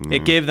rod.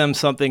 It gave them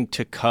something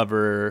to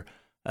cover.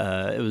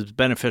 It was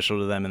beneficial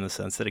to them in the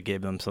sense that it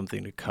gave them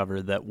something to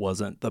cover that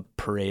wasn't the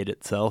parade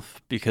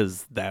itself,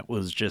 because that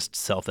was just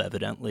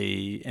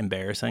self-evidently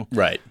embarrassing.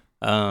 Right.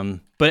 But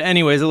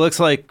anyways, it looks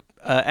like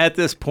at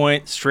this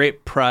point,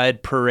 straight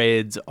pride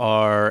parades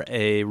are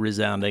a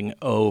resounding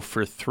 0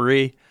 for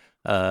 3.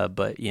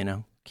 But,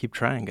 keep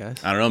trying, guys.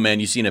 I don't know, man.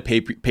 You seen a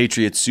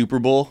Patriots Super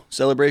Bowl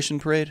celebration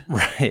parade?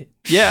 Right.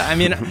 Yeah, I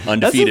mean, Undefeated,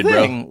 that's the bro.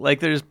 thing. Like,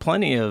 there's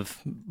plenty of,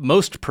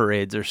 most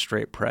parades are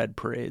straight pride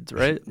parades,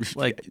 right?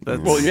 Like,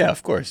 that's, Well, yeah,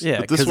 of course.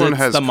 yeah, But this 'cause one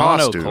it's has the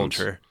costumes.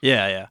 monoculture.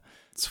 Yeah.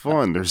 It's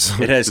fun. There's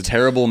It has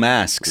terrible there's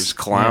masks.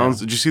 clowns.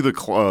 Did you see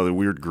the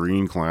weird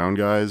green clown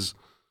guys?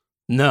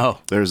 No.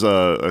 There's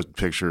a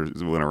picture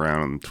that went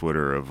around on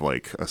Twitter of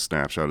like a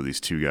snapshot of these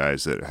 2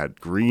 guys that had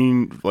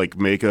green like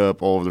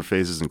makeup all over their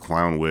faces and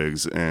clown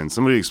wigs, and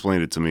somebody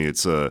explained it to me.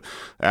 It's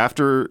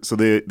after, so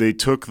they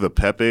took the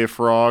Pepe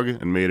frog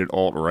and made it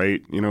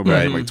alt-right,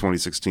 back in like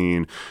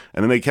 2016,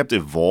 and then they kept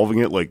evolving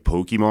it like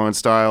Pokemon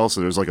style. So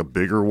there's like a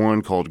bigger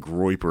one called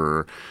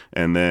Groiper,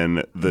 and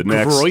then the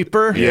next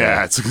Groiper?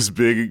 yeah, it's this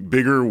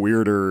bigger,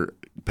 weirder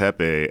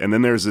Pepe, and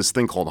then there's this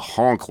thing called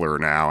Honkler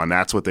now, and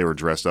that's what they were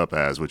dressed up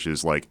as, which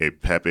is like a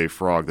Pepe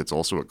frog that's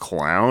also a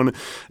clown.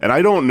 And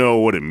I don't know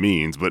what it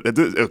means, but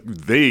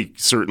they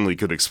certainly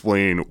could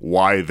explain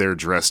why they're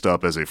dressed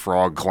up as a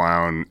frog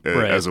clown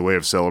as a way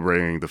of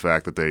celebrating the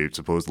fact that they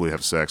supposedly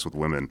have sex with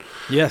women.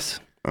 Yes.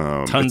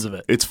 Tons of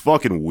it. It's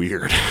fucking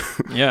weird.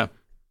 Yeah.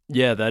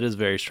 Yeah, that is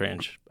very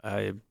strange.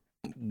 I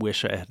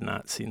wish I had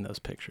not seen those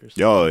pictures.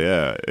 Oh,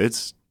 yeah.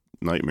 It's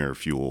nightmare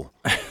fuel.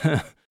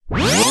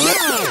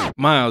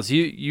 Miles,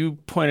 you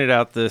pointed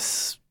out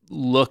this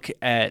look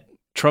at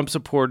Trump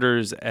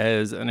supporters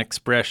as an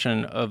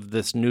expression of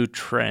this new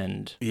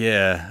trend.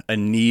 Yeah, a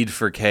need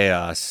for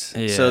chaos.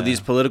 Yeah. So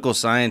these political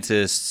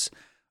scientists,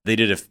 they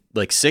did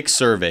 6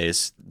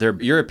 surveys.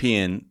 They're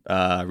European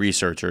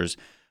researchers,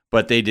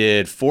 but they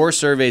did 4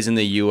 surveys in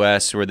the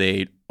U.S. where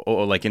they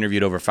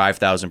interviewed over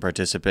 5,000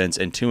 participants,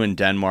 and 2 in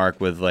Denmark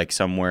with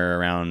somewhere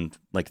around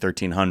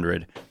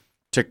 1,300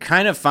 to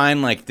kind of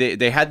find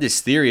they had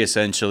this theory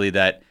essentially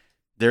that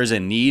there's a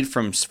need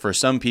for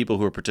some people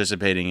who are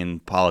participating in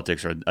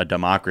politics or a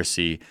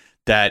democracy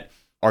that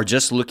are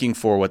just looking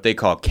for what they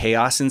call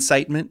chaos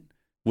incitement,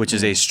 which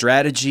is a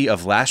strategy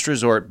of last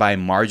resort by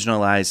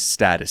marginalized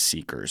status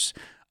seekers.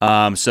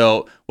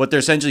 So what they're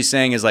essentially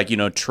saying is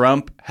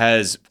Trump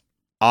has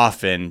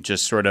often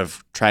just sort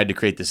of tried to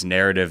create this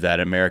narrative that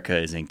America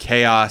is in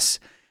chaos.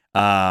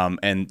 And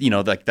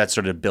that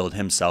sort of build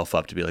himself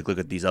up to be look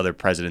at these other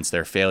presidents,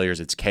 they're failures.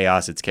 It's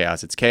chaos. It's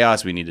chaos. It's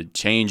chaos. We need to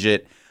change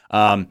it.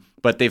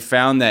 But they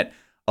found that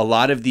a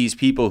lot of these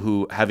people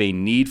who have a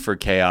need for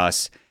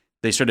chaos,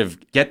 they sort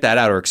of get that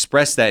out or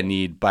express that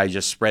need by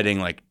just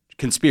spreading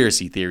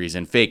conspiracy theories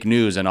and fake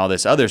news and all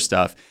this other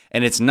stuff.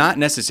 And it's not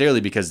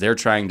necessarily because they're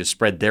trying to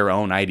spread their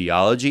own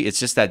ideology. It's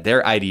just that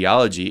their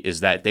ideology is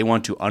that they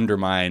want to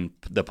undermine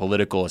the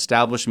political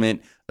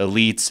establishment,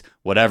 elites,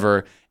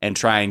 whatever, and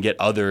try and get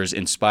others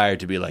inspired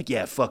to be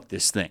yeah, fuck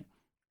this thing.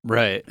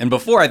 Right. And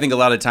before, I think a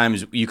lot of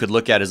times you could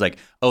look at it as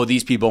oh,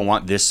 these people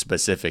want this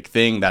specific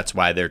thing. That's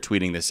why they're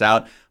tweeting this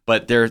out.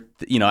 But they're,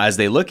 as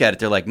they look at it,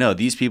 they're no,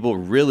 these people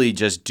really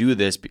just do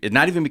this,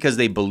 not even because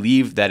they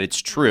believe that it's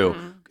true.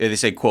 Mm-hmm. They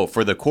say, quote,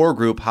 for the core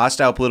group,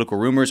 hostile political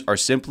rumors are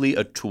simply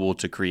a tool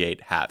to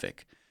create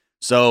havoc.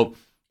 So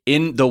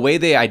in the way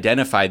they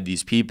identified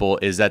these people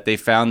is that they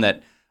found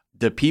that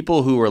the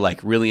people who were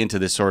really into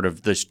this sort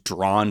of this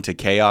drawn to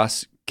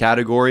chaos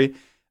category,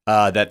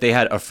 that they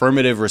had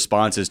affirmative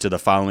responses to the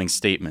following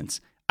statements.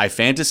 I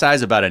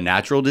fantasize about a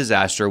natural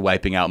disaster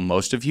wiping out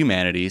most of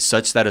humanity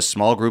such that a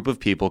small group of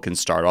people can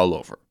start all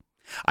over.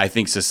 I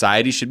think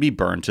society should be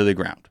burned to the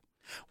ground.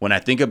 When I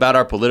think about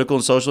our political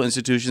and social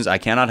institutions, I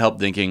cannot help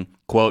thinking,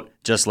 quote,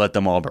 just let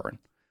them all burn.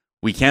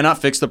 We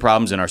cannot fix the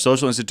problems in our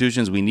social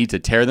institutions. We need to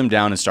tear them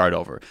down and start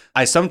over.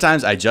 I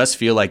just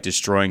feel like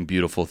destroying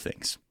beautiful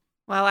things.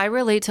 Well, I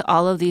relate to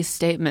all of these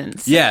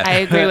statements. Yeah. I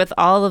agree with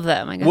all of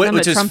them. I guess I'm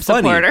a Trump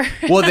supporter.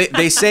 Well,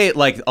 they say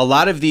a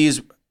lot of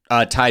these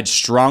tied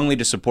strongly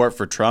to support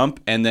for Trump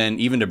and then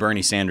even to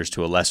Bernie Sanders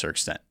to a lesser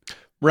extent.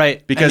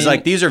 Right. Because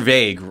these are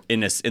vague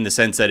in the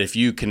sense that if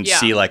you can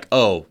see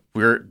oh,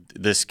 we're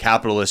this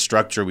capitalist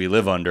structure we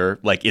live under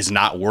is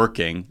not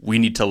working. We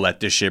need to let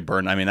this shit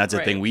burn. I mean, that's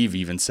a thing we've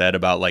even said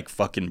about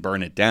fucking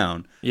burn it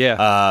down.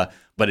 Yeah.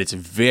 But it's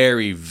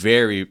very,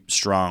 very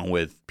strong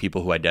with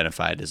people who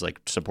identified as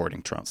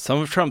supporting Trump. Some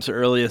of Trump's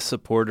earliest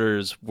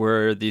supporters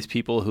were these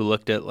people who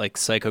looked at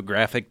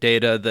psychographic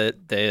data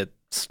that they had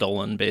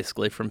stolen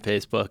basically from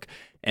Facebook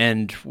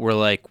and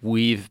were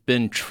we've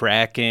been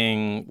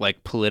tracking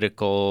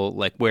political,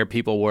 where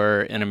people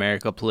were in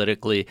America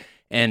politically.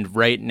 And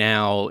right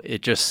now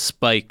it just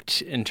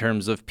spiked in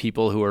terms of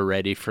people who are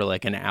ready for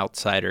an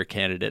outsider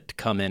candidate to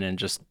come in and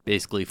just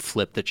basically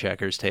flip the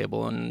checkers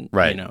table and,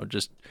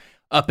 just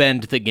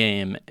upend the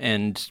game.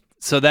 And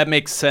so that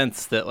makes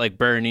sense that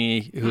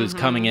Bernie, who's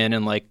coming in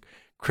and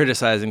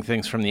criticizing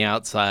things from the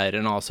outside,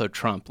 and also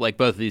Trump,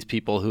 both of these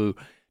people who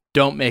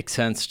don't make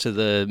sense to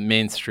the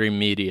mainstream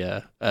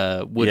media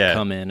would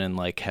come in and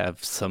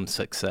have some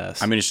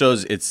success. I mean, it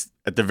shows it's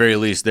at the very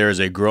least there is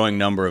a growing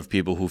number of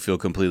people who feel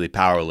completely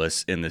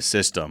powerless in the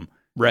system,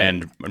 right?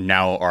 And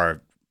now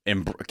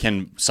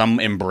can some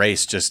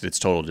embrace just its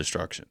total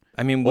destruction.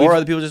 I mean, or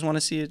other people just want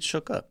to see it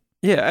shook up.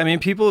 Yeah, I mean,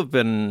 people have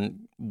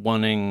been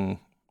wanting,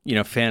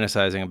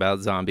 fantasizing about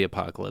zombie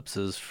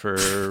apocalypses for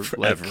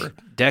forever,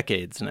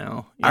 decades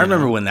now. I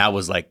remember when that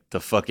was the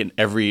fucking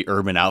every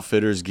Urban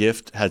Outfitters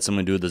gift had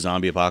something to do with the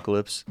zombie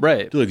apocalypse.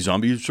 Right. Do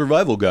zombie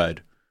survival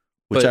guide,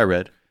 which I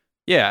read.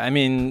 Yeah, I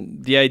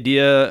mean, the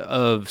idea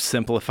of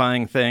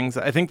simplifying things,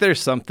 I think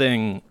there's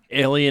something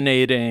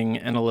alienating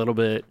and a little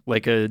bit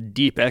a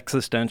deep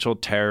existential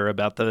terror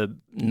about the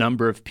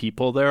number of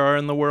people there are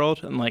in the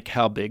world and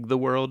how big the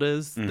world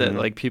is,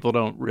 that people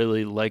don't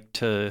really like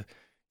to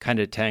kind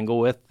of tangle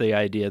with the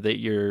idea that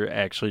you're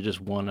actually just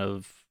one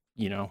of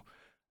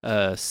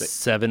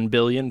 7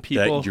 billion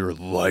people. That your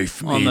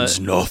life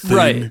means nothing.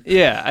 Right.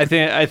 Yeah. I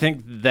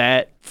think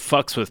that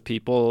fucks with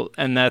people,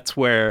 and that's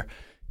where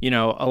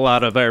a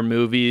lot of our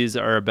movies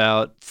are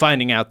about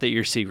finding out that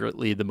you're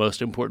secretly the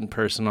most important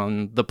person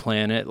on the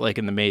planet, like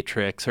in The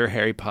Matrix or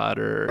Harry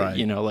Potter. Right.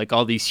 Like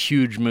all these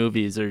huge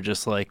movies are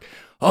just like,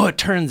 oh, it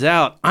turns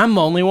out I'm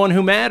the only one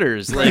who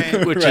matters. Like,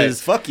 which Right.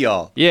 is fuck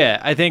y'all. Yeah,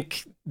 I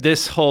think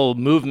this whole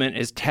movement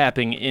is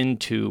tapping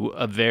into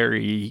a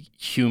very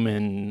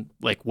human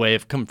way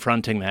of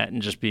confronting that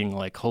and just being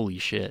like, holy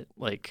shit.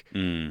 Like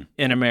in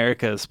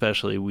America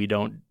especially, we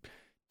don't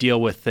deal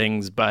with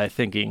things by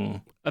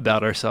thinking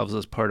about ourselves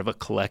as part of a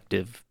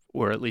collective,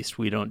 or at least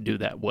we don't do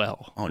that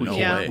well. Oh, we no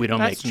can't- way. We don't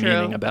That's make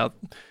true. meaning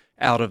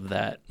out of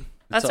that.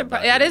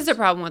 That is a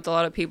problem with a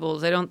lot of people.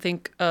 They don't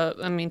think.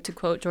 To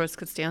quote George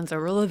Costanza,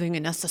 "We're living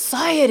in a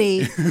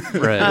society."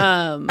 Right.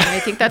 And I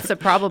think that's the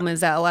problem, is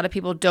that a lot of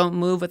people don't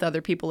move with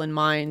other people in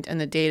mind and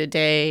the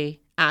day-to-day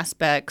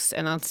aspects,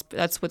 and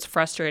that's what's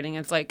frustrating.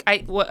 It's like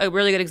a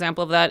really good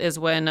example of that is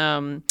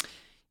when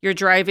you're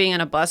driving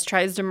and a bus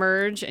tries to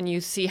merge, and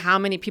you see how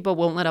many people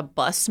won't let a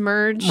bus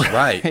merge.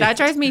 Right. That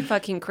drives me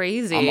fucking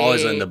crazy. I'm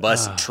always in the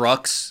bus.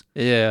 Trucks.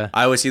 Yeah.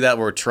 I always see that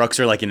where trucks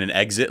are like in an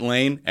exit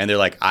lane and they're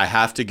like, I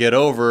have to get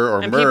over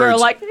or And merge. people are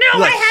like, no,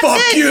 You're like, I have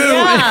fuck to. you.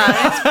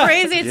 Yeah, it's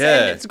crazy.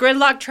 Yeah. It's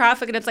gridlock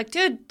traffic, and it's like,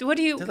 dude, what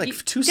do you? They're like, you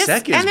 2 just-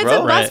 seconds, and it's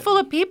bro. a bus Right. full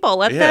of people.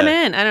 Let Yeah. them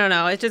in. I don't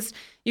know. It's just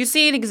you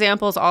see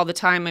examples all the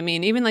time. I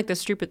mean, even like the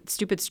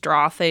stupid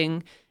straw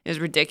thing is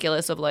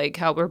ridiculous. Of like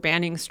how we're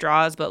banning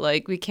straws, but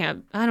like we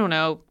can't. I don't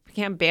know. We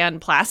can't ban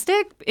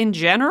plastic in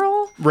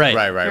general. Right.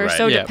 We're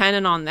so Yeah.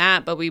 dependent on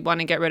that, but we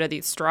want to get rid of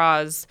these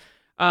straws,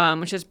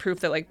 which is proof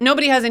that like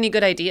nobody has any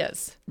good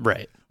ideas.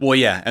 Right. Well,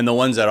 yeah, and the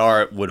ones that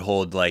are would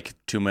hold like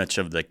too much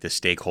of like the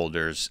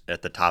stakeholders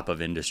at the top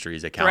of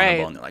industries accountable, Right.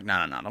 and they're like,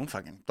 no,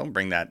 don't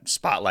bring that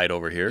spotlight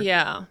over here.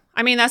 Yeah.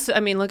 I mean,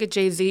 look at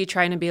Jay-Z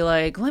trying to be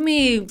like, let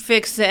me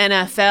fix the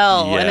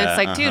NFL. And Yeah, it's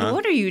like, dude,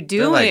 what are you They're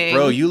doing? like,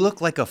 bro, you look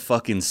like a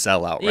fucking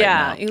sellout right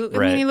yeah. now. I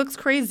mean, he looks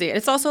crazy.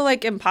 It's also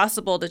like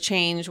impossible to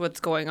change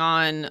what's going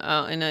on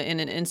in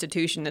an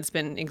institution that's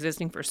been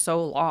existing for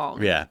so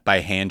long. Yeah, by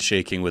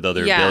handshaking with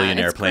other Yeah,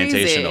 billionaire it's crazy.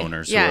 plantation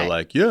owners Yeah. who are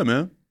like, yeah,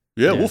 man.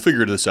 Yeah, we'll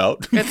figure this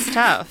out. It's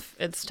tough.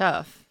 It's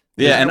tough.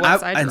 Yeah, No matter what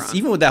side and you're on.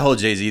 even with that whole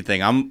Jay-Z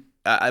thing,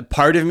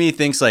 part of me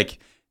thinks like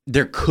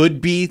there could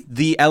be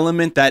the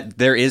element that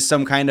there is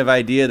some kind of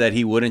idea that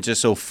he wouldn't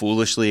just so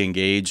foolishly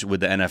engage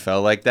with the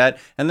NFL like that.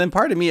 And then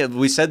part of me,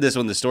 we said this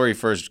when the story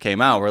first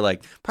came out, we're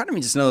like, part of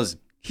me just knows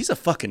he's a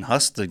fucking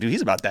hustler, dude.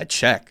 He's about that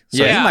check.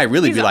 So Yeah. he might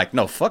really He's be a- like,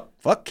 no, fuck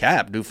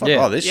Cap, dude. Fuck Yeah.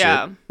 all this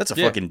Yeah. shit. That's a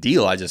Yeah. fucking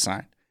deal I just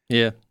signed.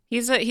 Yeah.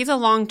 He's a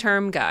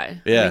long-term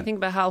guy. Yeah. I mean, think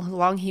about how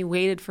long he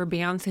waited for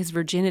Beyonce's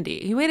virginity.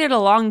 He waited a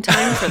long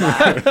time for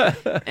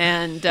that.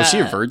 And Was she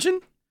a virgin?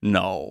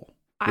 No.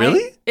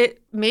 Really?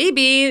 It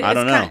maybe. I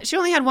don't know. She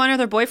only had one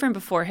other boyfriend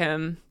before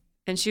him,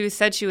 and she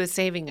said she was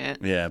saving it.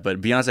 Yeah,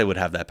 but Beyonce would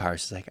have that power.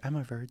 She's like, I'm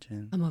a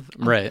virgin.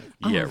 Right.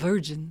 I'm Yeah. a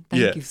virgin.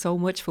 Thank Yeah. you so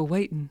much for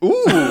waiting.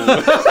 Ooh.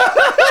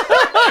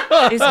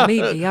 It's me,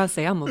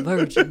 Beyonce. I'm a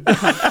virgin.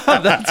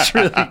 That's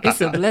really.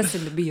 It's a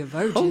blessing to be a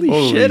virgin.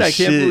 Holy shit! I can't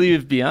shit.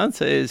 believe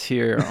Beyonce is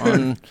here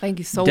on Thank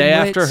you so day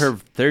much. after her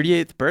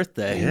 38th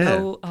birthday. Yeah.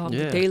 know, Yeah.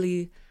 the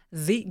daily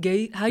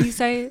Zeitgeist. How you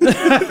say it?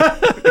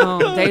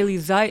 Daily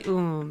Zeit.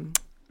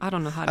 I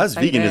don't know how to How's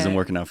say veganism that.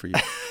 working out for you?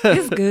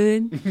 It's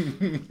good.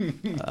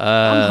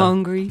 I'm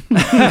hungry.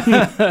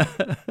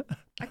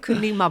 I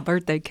couldn't eat my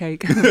birthday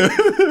cake.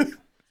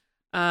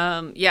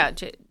 Yeah,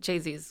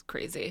 Jay-Z's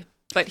crazy.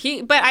 But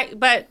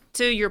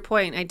to your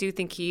point, I do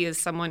think he is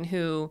someone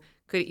who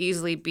could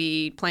easily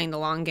be playing the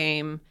long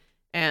game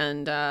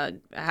and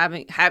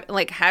having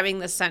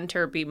the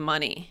center be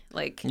money.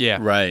 Like, Yeah.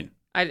 Right.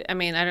 I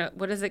mean, I don't.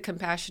 What is it?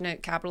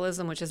 Compassionate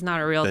capitalism, which is not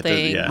a real That doesn't-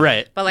 thing. yeah.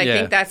 Right. But I Yeah.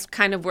 think that's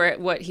kind of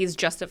what he's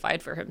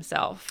justified for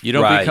himself. You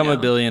don't Right. become a Yeah.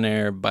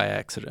 billionaire by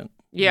accident.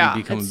 Yeah,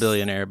 You become a it's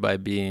billionaire by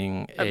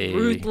being A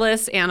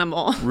ruthless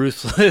animal.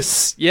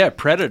 ruthless,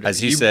 predator. As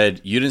he You-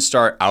 said, you didn't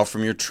start out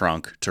from your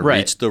trunk to Right.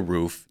 reach the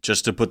roof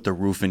just to put the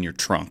roof in your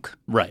trunk.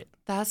 Right.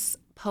 That's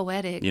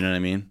poetic. You know what I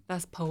mean?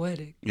 That's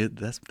poetic. Yeah,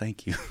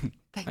 thank you.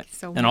 Thank you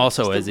so much. And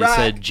also, as he Rock.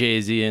 said,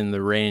 Jay-Z in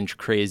the range,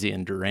 crazy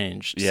and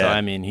deranged. So, Yeah.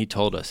 I mean, he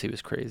told us he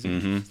was crazy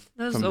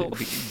That's from so-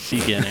 the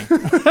beginning.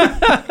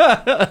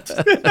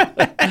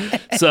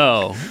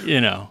 So,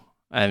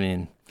 I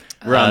mean...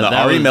 We're on the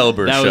that Ari was-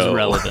 Melber that show. was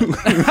relevant.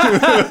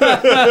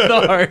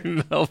 The Ari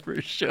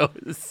Melber show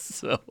is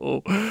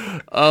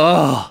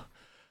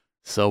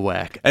so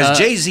whack. As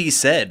Jay-Z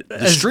said,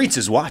 the streets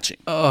is watching.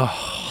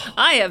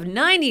 I have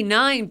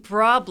 99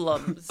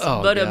 problems,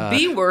 Oh, but God. a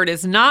B word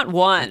is not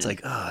one. It's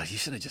like, you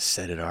should have just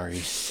said it,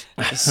 Ari.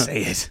 Just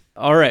say it.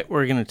 All right,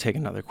 we're going to take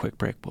another quick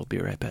break. We'll be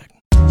right back.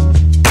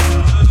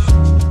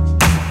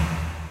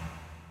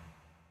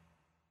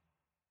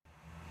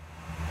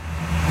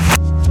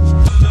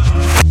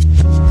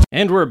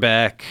 And we're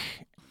back.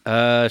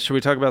 Should we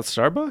talk about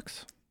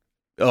Starbucks?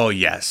 Oh,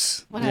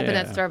 yes. What happened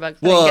at Yeah. Starbucks?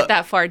 Well, Didn't get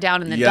that far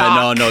down in the Yeah,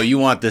 dock. no, you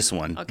want this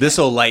one. Okay. This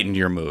will lighten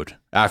your mood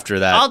after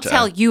that. I'll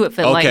tell you if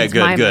it okay, lightens good,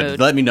 my good. mood.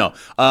 Let me know.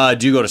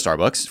 Do you go to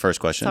Starbucks? First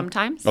question.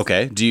 Sometimes.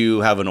 Okay. Do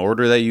you have an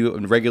order that you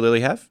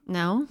regularly have?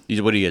 No.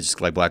 What do you get?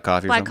 Just like black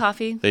coffee? Or Black something?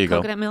 coffee. There you go.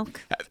 Coconut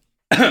milk.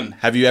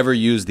 Have you ever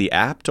used the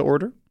app to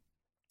order?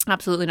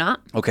 Absolutely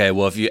not. Okay,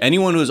 well, if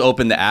anyone who's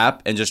opened the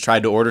app and just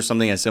tried to order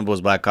something as simple as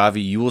black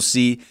coffee, you will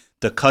see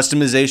the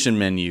customization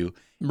menu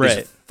Right.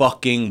 is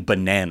fucking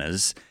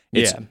bananas.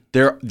 It's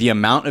Yeah. the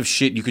amount of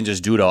shit you can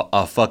just do to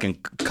a fucking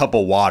cup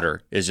of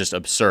water is just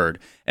absurd.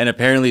 And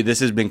apparently this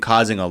has been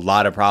causing a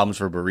lot of problems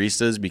for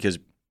baristas because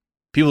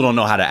people don't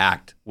know how to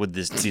act with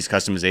these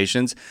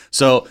customizations.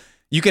 So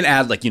you can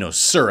add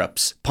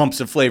syrups, pumps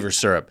of flavor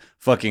syrup,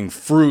 fucking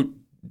fruit,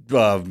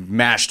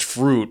 mashed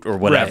fruit or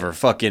whatever, Right.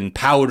 fucking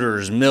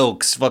powders,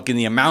 milks, fucking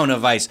the amount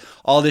of ice,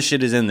 all this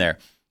shit is in there.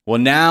 Well,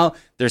 now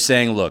they're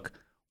saying, look,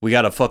 we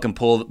gotta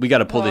pull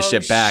this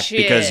shit back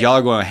because shit. y'all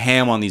are going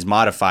ham on these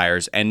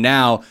modifiers, and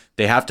now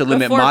they have to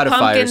limit Before pumpkin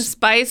modifiers.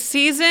 spice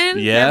season?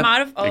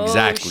 Yeah, Oh,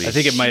 exactly. I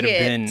think it might have shit.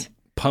 been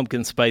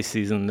pumpkin spice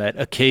season that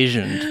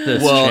occasioned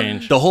this Well,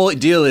 change. the whole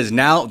deal is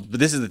now, but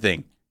this is the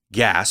thing.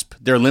 Gasp.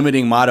 They're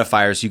limiting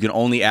modifiers so you can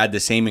only add the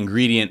same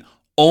ingredient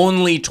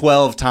only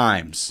 12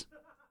 times.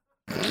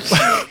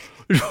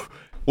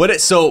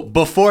 So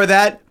before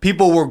that,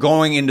 people were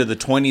going into the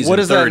 20s What and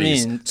does that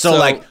 30s. mean? So So-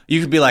 like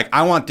you could be like,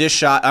 I want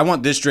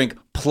this drink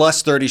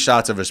plus 30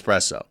 shots of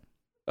espresso.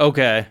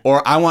 Okay.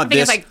 Or I want I think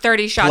this it's like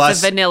 30 shots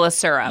plus- of vanilla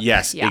syrup.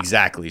 Yes, Yeah.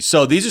 exactly.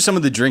 So these are some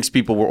of the drinks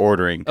people were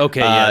ordering.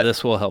 Okay,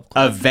 this will help.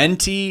 A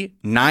venti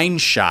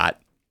 9-shot,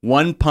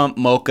 1 pump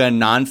mocha,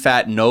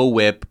 non-fat, no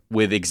whip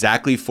with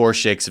exactly 4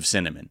 shakes of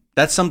cinnamon.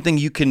 That's something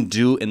you can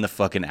do in the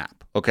fucking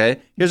app. Okay.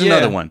 Here's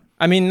another one.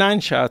 I mean, 9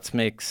 shots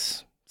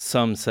makes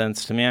some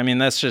sense to me. I mean,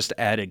 that's just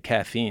added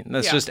caffeine.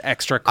 That's Yeah. just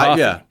extra coffee.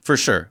 Yeah, for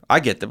sure.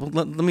 I get that. But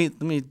let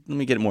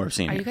me get more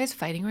obscene Are here. you guys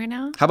fighting right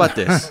now? How about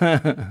this?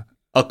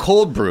 A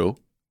cold brew,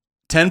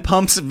 10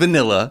 pumps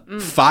vanilla,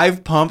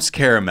 5 pumps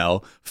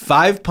caramel,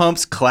 5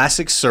 pumps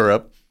classic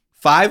syrup,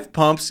 5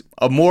 pumps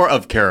more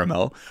of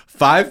caramel,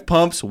 5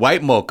 pumps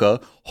white mocha,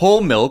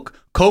 whole milk,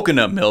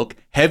 coconut milk,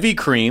 heavy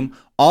cream,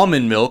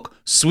 almond milk,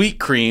 sweet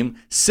cream,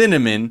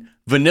 cinnamon,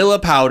 vanilla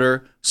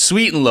powder,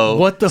 sweet and low.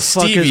 What the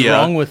fuck is stevia,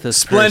 wrong with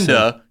this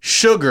Splenda,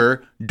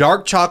 sugar,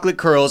 dark chocolate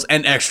curls,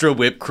 and extra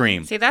whipped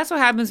cream. See, that's what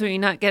happens when you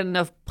not get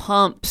enough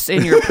pumps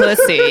in your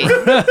pussy.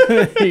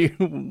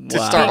 To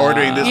start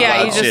ordering this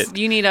Yeah, wild shit.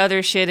 you need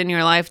other shit in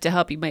your life to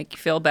help you make you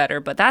feel better,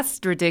 but that's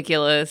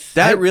ridiculous.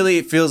 That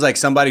really feels like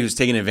somebody who's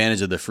taking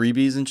advantage of the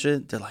freebies and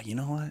shit. They're like, you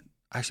know what?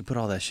 I should put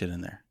all that shit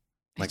in there.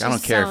 Like, I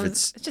don't care if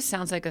it's It just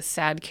sounds like a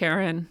sad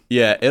Karen.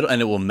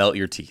 it will melt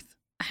your teeth.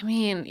 I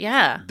mean,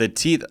 yeah. The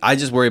teeth. I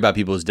just worry about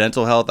people's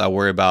dental health. I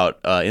worry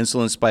about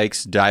insulin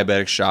spikes,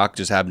 diabetic shock,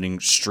 just happening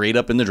straight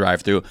up in the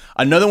drive-through.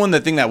 Another one,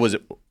 the thing that was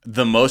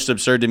the most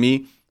absurd to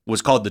me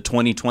was called the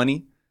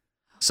 2020.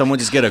 Someone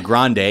just get a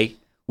grande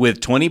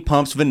with 20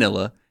 pumps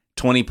vanilla,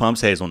 20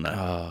 pumps hazelnut.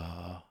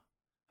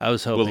 I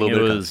was With a hoping little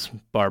it bit of was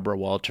Barbara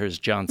Walters,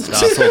 John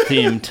Stossel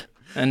themed,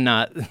 and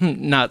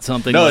not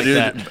something No, like dude,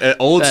 that.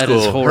 old That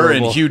is school. Her and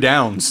horrible. Hugh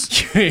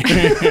Downs.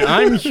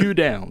 I'm Hugh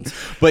Downs.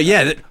 But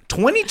yeah,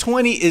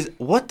 2020 is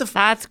what the.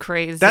 That's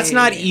crazy. That's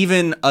not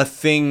even a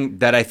thing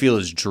that I feel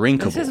is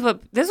drinkable.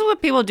 This is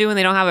what people do when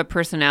they don't have a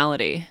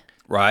personality.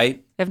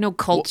 right? They have no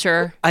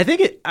culture, I think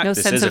it. no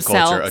this sense is a of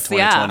culture self. of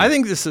Yeah. 2020. I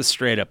think this is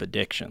straight up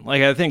addiction.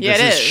 Like I think Yeah,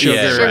 this it is is. sugar,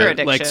 Yeah. Sugar like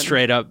addiction.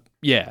 straight up.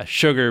 Yeah,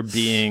 sugar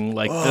being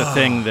like the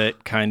thing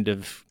that kind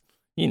of,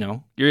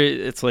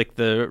 it's like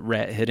the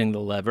rat hitting the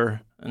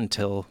lever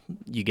until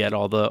you get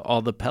all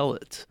the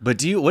pellets.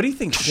 But what do you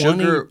think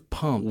 20 sugar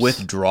pumps.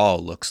 withdrawal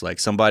looks like?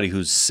 Somebody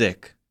who's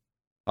sick,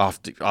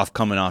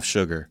 coming off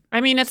sugar,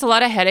 I mean, it's a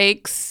lot of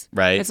headaches.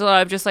 right? It's a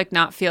lot of just like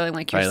not feeling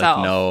like Right,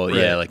 yourself.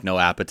 like no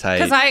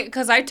appetite.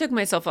 Because I took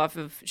myself off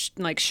of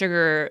like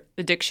sugar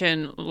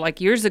addiction like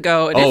years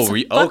ago, and Oh,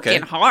 it's okay.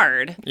 fucking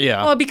hard.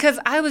 Yeah. Well, because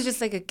I was just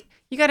like,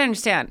 you got to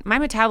understand, my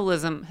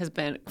metabolism has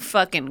been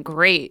fucking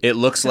great. It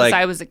looks since like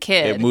I was a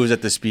kid. It moves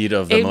at the speed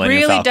of the It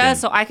Millennium really Falcon. does.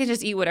 So I could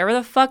just eat whatever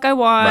the fuck I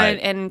want, Right.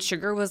 and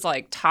sugar was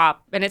like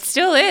top, and it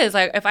still is.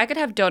 Like if I could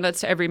have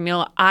donuts to every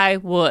meal, I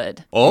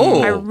would.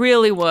 Oh. I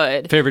really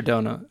would. Favorite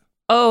donut.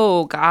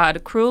 Oh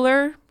God,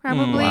 cruller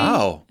probably.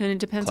 Wow. And it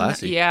depends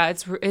Classy. on. Yeah,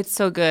 it's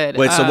so good.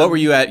 Wait, so what were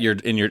you at your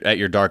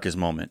darkest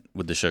moment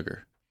with the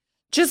sugar?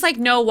 Just like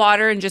no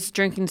water and just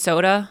drinking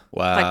soda.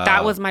 Wow. Like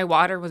that was my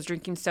water, was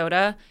drinking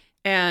soda.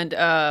 And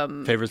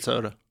Favorite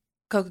soda.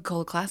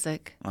 Coca-Cola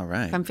Classic. All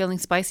right. If I'm feeling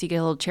spicy, get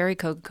a little cherry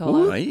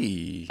Coca-Cola.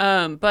 Hey.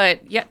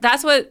 But yeah,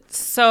 that's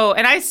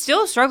and I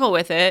still struggle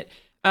with it.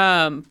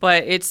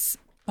 But it's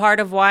part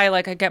of why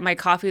like I get my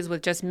coffees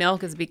with just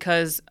milk is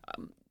because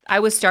I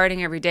was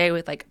starting every day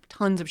with like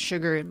tons of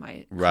sugar in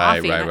my Right,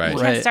 coffee. right, and right. You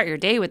can't Right. start your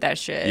day with that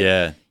shit.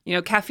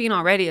 Yeah. Caffeine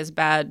already is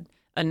bad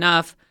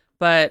enough.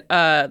 But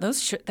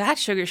that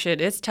sugar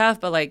shit, it's tough.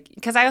 But like,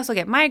 because I also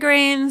get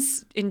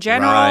migraines in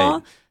general,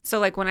 Right. So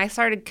like when I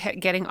started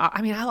getting off,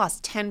 I mean, I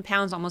lost 10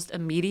 pounds almost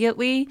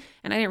immediately,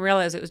 and I didn't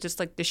realize it was just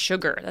like the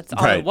sugar. That's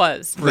all it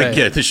was. Like,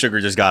 yeah, the sugar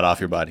just got off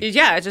your body.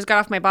 Yeah, it just got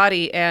off my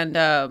body, and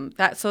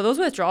so those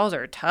withdrawals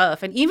are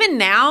tough. And even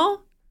now,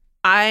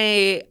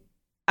 I'm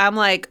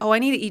like, oh, I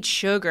need to eat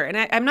sugar, and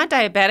I'm not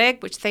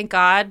diabetic, which thank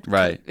God.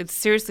 Right. It's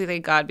seriously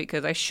thank God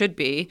because I should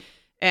be.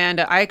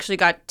 And I actually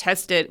got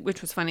tested, which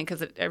was funny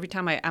because every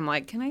time I'm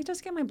like, can I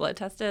just get my blood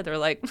tested? They're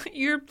like,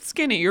 you're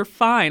skinny, you're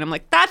fine. I'm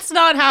like, that's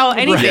not how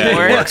anything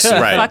works. You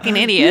right. fucking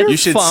idiot. You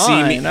should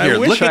see me. Here,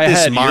 look at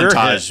this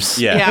montage.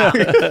 Yeah.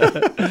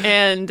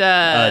 And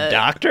a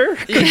doctor?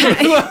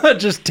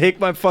 Just take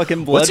my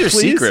fucking blood. What's your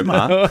please? secret,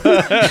 Mom?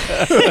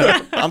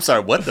 I'm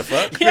sorry. What the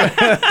fuck?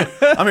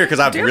 I'm here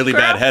because I have really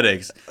bad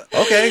headaches.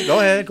 Okay, go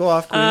ahead, go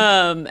off. Queen.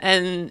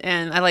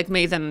 And I like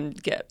made them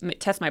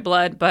test my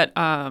blood, but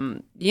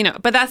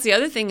but that's the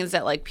other thing is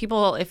that like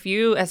people,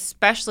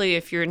 especially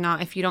if you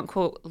don't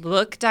quote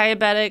look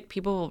diabetic,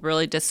 people will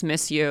really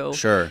dismiss you.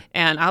 Sure.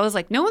 And I was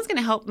like, no one's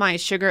gonna help my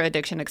sugar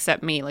addiction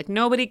except me. Like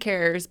nobody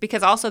cares,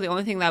 because also the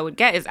only thing that I would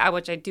get is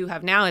which I do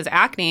have now is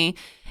acne,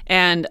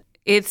 and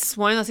it's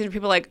one of those things where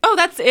people are like, oh,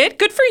 that's it?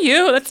 Good for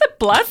you. That's a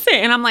blessing.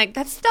 And I'm like,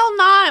 that's still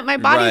not. My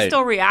body's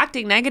still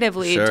reacting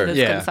negatively to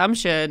this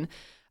consumption.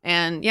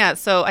 And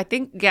so I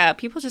think,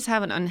 people just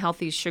have an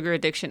unhealthy sugar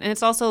addiction. And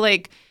it's also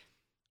like,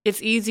 it's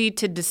easy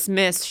to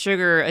dismiss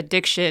sugar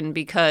addiction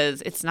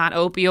because it's not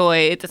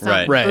opioids, it's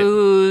not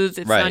booze,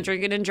 it's not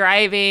drinking and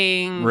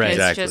driving. Right.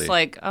 It's just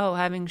like, oh,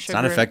 having sugar.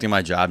 It's not affecting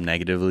my job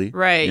negatively.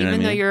 Right. You know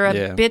Even though you're a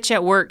bitch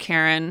at work,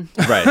 Karen.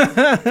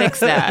 Right.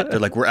 Fix that.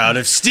 They're like, we're out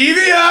of stevia.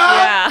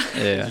 Yeah.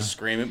 Just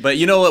screaming. But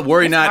you know what?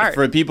 Worry not hard.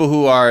 for people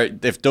who are,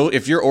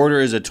 if your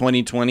order is a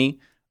 2020,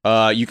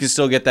 you can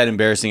still get that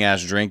embarrassing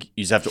ass drink.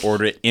 You just have to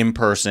order it in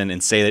person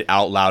and say it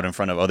out loud in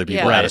front of other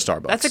people at a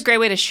Starbucks. That's a great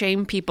way to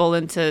shame people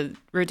into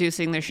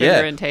reducing their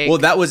sugar intake. Well,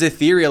 that was a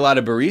theory a lot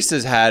of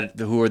baristas had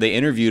they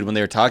interviewed when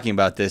they were talking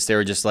about this. They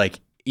were just like,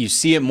 you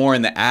see it more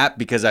in the app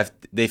because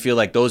they feel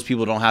like those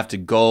people don't have to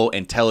go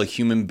and tell a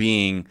human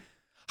being,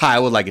 hi, I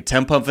would like a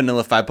 10-pump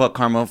vanilla, 5-pump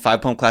caramel,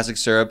 5-pump classic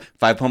syrup,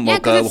 5-pump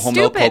mocha, whole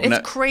milk coconut.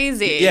 It's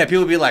crazy. Yeah,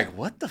 people be like,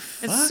 what the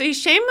fuck?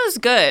 Shame is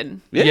good.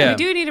 Yeah. We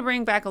do need to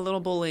bring back a little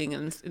bullying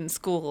in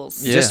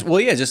schools. Yeah.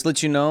 Just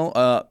let you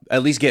know,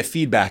 at least get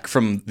feedback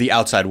from the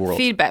outside world.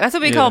 Feedback. That's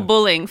what we call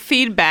bullying.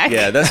 Feedback.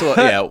 Yeah, that's what,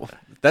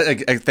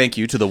 thank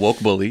you to the woke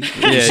bully.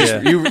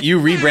 You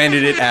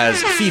rebranded it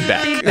as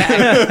feedback.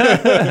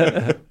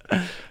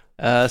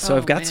 So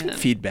I've got some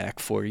feedback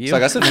for you. So I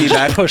got some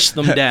feedback. Push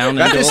them down.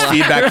 Got this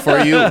feedback for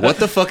you. What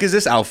the fuck is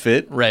this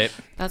outfit? Right.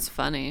 That's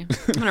funny.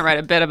 I'm going to write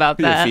a bit about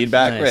that.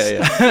 Feedback? Nice.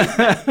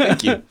 Yeah.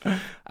 Thank you.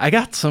 I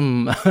got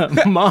some,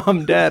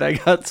 Mom, Dad, I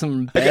got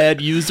some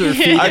bad user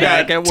feedback I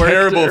at got work.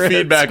 terrible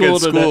feedback at school.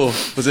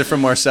 today. Was it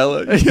from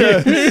Marcella? Is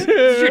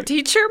your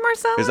teacher,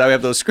 Marcella? Is that we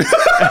have those screens?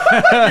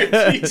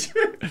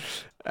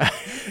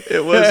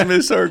 It was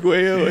Miss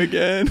Arguello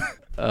again.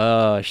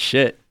 Oh,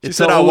 shit. She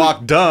said I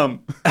walk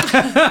dumb.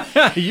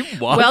 You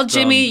walk well,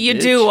 Jimmy, dumb, you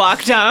bitch. do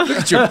walk dumb.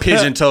 Get your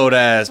pigeon-toed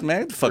ass.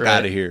 Man, get the fuck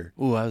out of here.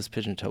 Ooh, I was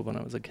pigeon-toed when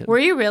I was a kid. Were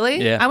you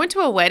really? Yeah. I went to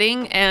a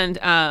wedding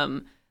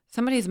and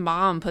somebody's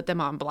mom put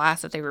them on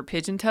blast that they were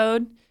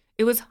pigeon-toed.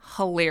 It was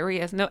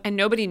hilarious. And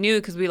nobody knew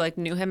because we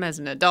knew him as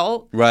an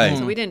adult. Right.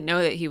 So we didn't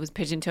know that he was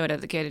pigeon-toed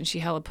as a kid, and she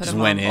put Just him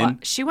went on in?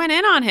 She went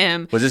in on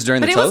him. Was this during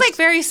the toast? toast? But it was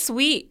very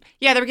sweet.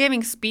 Yeah, they were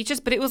giving speeches,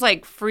 but it was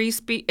free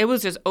speech. It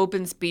was just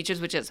open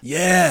speeches, which is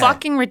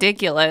fucking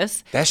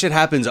ridiculous. That shit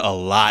happens a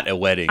lot at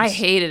weddings. I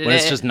hated When it.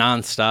 it's just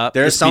nonstop.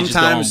 There's The speech is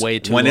going sometimes way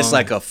too when it's long.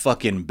 like a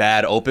fucking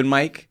bad open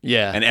mic.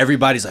 Yeah. And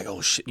everybody's like,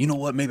 oh shit, you know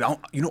what? Maybe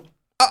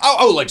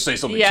I would like to say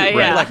something Yeah, too. yeah.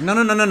 Right? You're like,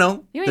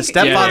 no. You The ain't-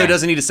 stepfather Yeah.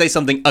 doesn't need to say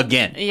something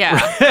again. Yeah.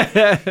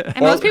 And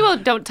most people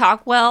don't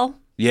talk well.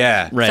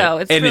 Yeah. Right. So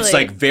it's And really,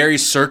 it's very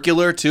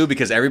circular too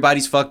because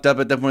everybody's fucked up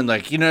at that point.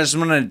 Like, I just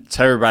want to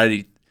tell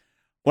everybody,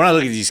 when I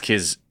look at these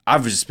kids,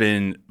 I've just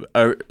been,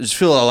 just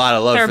feel a lot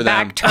of love their for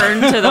back them.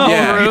 turned to the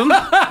whole room.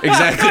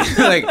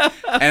 Exactly.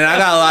 And I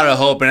got a lot of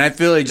hope, and I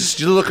feel like just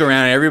look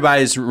around.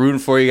 Everybody's rooting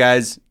for you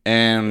guys,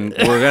 and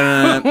we're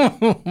gonna.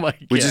 Oh my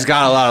God. We just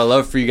got a lot of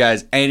love for you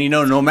guys, and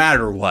no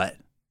matter what,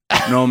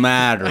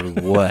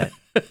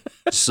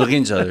 just look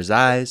in each other's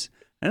eyes.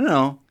 I don't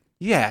know.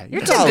 Yeah,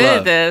 You're too good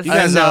at this. You I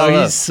guys know, all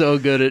love. he's so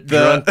good at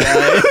drunk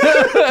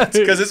guy.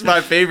 Because it's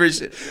my favorite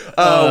shit.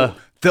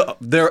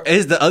 There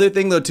is the other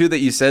thing though too that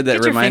you said that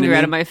Get your reminded finger me.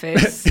 out of my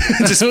face.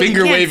 Just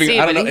finger can't waving. see,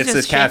 I don't but know. he's It's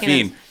this just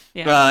shaking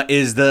caffeine.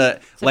 his- Is the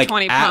a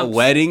 20 at pumps.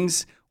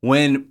 weddings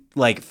when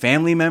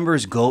family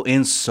members go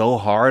in so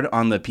hard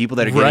on the people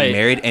that are getting Right.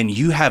 married and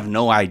you have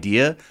no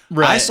idea.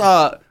 Right.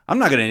 I'm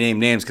not gonna name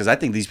names because I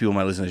think these people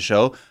might listen to the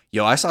show.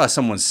 I saw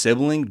someone's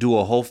sibling do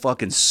a whole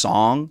fucking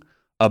song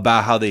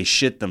about how they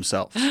shit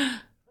themselves.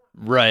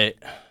 Right.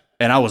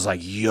 And I was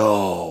like,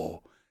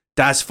 yo,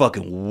 that's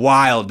fucking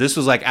wild. This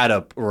was at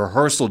a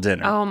rehearsal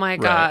dinner. Oh my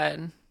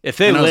God. If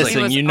they And I was like- listen,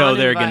 He was you know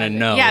they're going to uninvited.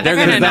 know. Yeah, they're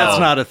gonna gonna That's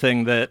know. not a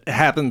thing that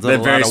happens They're at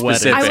a very lot of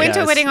weddings. specific. I went to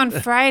a guys. wedding on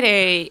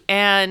Friday,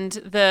 and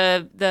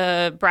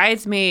the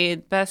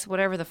bridesmaid, best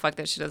whatever the fuck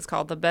that shit is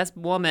called, the best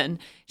woman,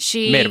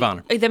 Maid of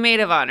honor. the maid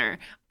of honor.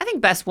 I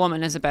think best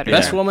woman is a better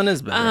Best term. woman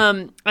is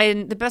better.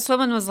 And the best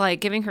woman was like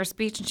giving her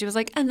speech, and she was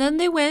like, and then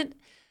they went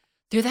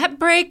through that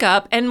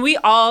breakup, and we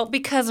all,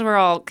 because we're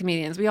all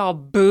comedians, we all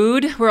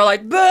booed. We're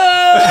like, boo!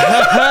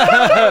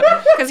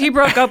 Because he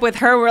broke up with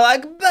her. We're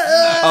like, boo!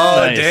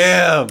 Oh, Nice.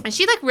 damn. And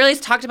she like really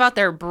talked about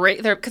their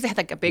because they had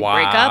like a big Wow.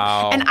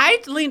 breakup. And I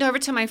leaned over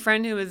to my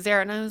friend who was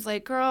there, and I was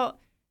like, girl,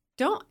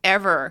 don't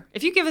ever,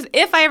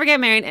 if I ever get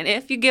married and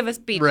if you give a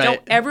speech, Right.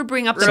 don't ever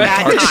bring up the Right.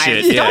 bad Hard times.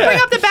 shit, Don't yeah.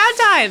 bring up the bad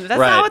times. That's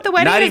not what the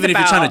wedding Not is even if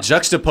about. you're trying to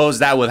juxtapose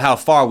that with how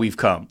far we've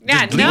come.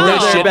 Yeah, Just bleep no. that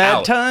Were there shit bad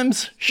out.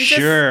 times? Just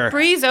Sure.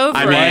 breeze over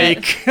I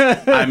mean,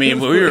 it. I mean,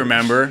 we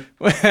remember.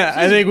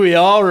 I think we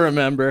all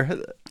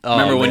remember. Oh,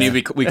 Remember when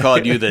man. we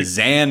called you the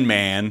Zan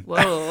Man?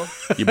 Whoa.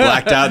 You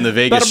blacked out in the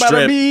Vegas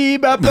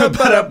Strip.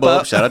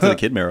 Well, shout out to the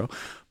Kid Marrow.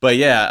 But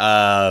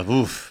yeah,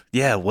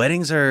 yeah,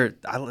 weddings are.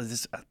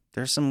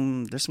 There's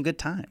some good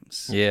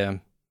times. Yeah.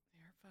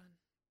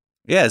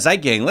 Yeah,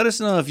 Zeitgang, let us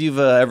know if you've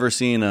ever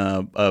seen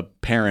a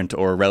parent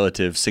or a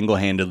relative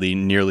single-handedly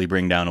nearly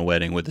bring down a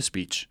wedding with a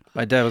speech.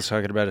 My dad was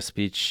talking about a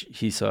speech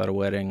he saw at a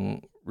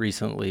wedding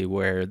recently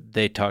where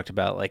they talked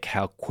about like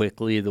how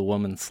quickly the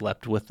woman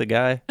slept with the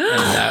guy.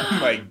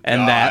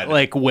 And that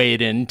like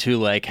weighed into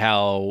like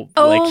how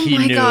like he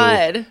my knew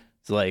God.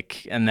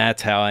 like, and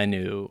that's how I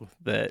knew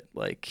that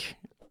like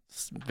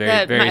it's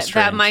very that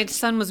strange. my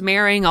son was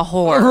marrying a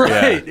whore.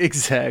 Right,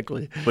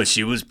 exactly. But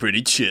she was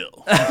pretty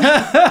chill.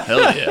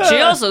 Hell yeah. She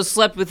also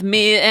slept with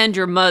me and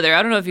your mother.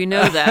 I don't know if you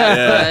know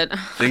that, but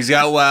Things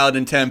got wild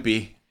in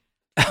Tempe.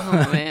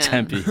 oh man.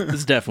 Tempe.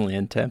 It's definitely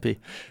in Tempe.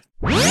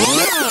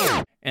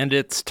 And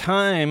it's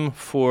time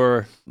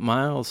for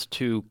Miles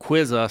to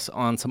quiz us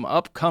on some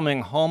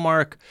upcoming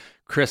Hallmark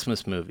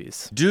Christmas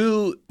movies.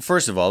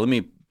 First of all, let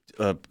me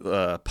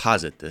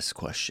posit this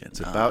question. It's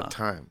about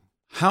time.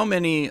 How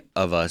many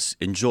of us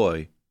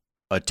enjoy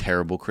a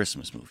terrible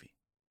Christmas movie?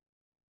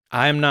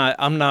 I'm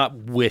not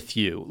with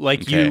you.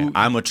 Like Okay, you.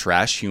 I'm a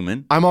trash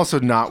human. I'm also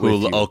not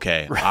with you.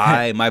 Okay,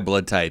 my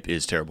blood type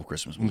is terrible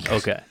Christmas movies.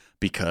 Okay.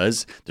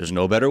 Because there's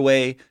no better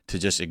way to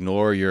just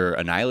ignore your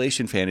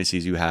annihilation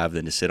fantasies you have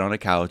than to sit on a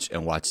couch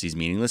and watch these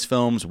meaningless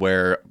films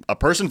where a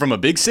person from a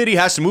big city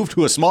has to move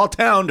to a small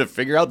town to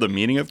figure out the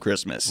meaning of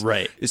Christmas.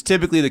 Right. It's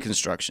typically the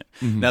construction.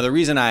 Now, the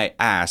reason I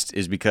asked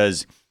is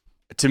because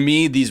to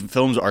me, these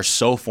films are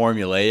so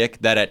formulaic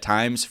that at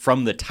times,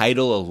 from the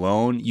title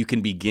alone, you can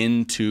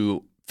begin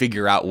to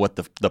figure out what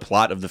the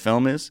plot of the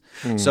film is.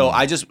 So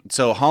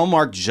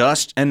Hallmark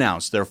just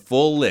announced their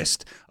full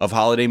list of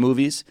holiday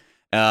movies.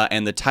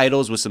 And the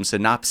titles with some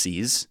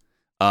synopses.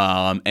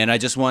 And I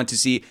just wanted to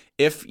see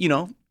if,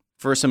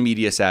 for some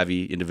media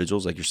savvy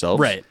individuals like yourself.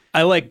 Right.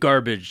 I like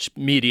garbage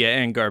media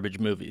and garbage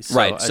movies. So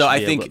Right. So I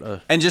should be think, able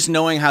to- and just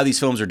knowing how these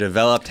films are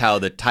developed, how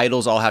the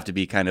titles all have to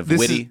be kind of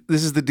witty.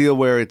 This is the deal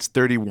where it's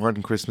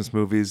 31 Christmas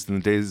movies in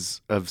the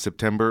days of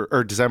September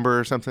or December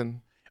or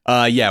something.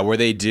 Yeah, where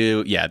they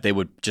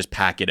would just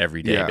pack it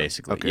every day, Yeah.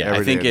 basically. Okay, Yeah, every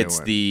I think day it's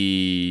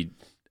they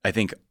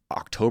went.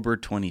 October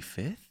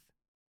 25th.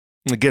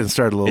 Getting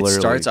started a little It early.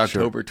 starts sure.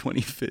 October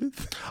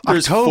 25th.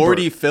 There's October.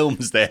 40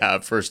 films they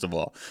have, first of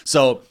all.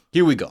 So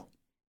here we go.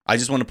 I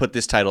just want to put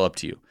this title up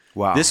to you.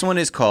 Wow. This one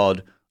is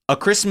called A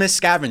Christmas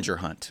Scavenger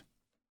Hunt.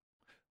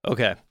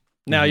 Okay.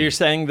 Now you're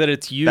saying that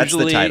it's That's the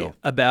usually title.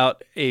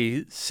 about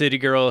a city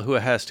girl who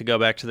has to go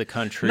back to the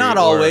country. Not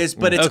or- always,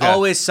 but it's Okay.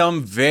 always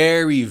some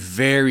very,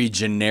 very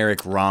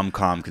generic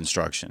rom-com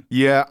construction.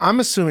 Yeah, I'm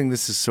assuming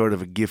this is sort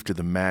of a gift of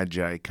the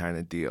Magi kind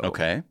of deal.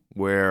 Okay.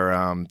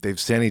 Where they've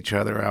sent each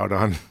other out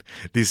on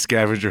these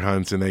scavenger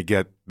hunts and they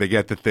get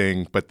the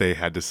thing, but they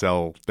had to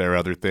sell their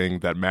other thing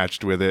that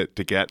matched with it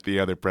to get the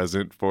other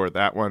present for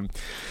that one.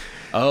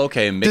 Oh,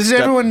 okay. Mixed Does up-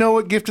 everyone know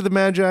what gift of the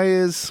Magi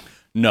is?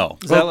 No.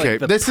 Is that Okay, like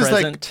the this is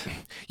like- present?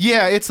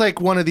 Yeah, it's like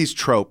one of these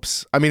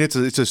tropes. I mean, it's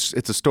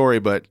a story,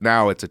 but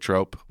now it's a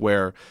trope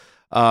where,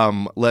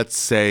 let's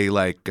say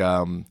like,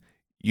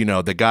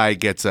 the guy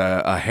gets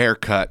a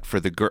haircut for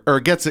the girl, or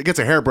gets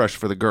a hairbrush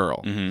for the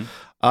girl.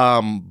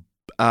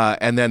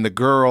 And then the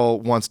girl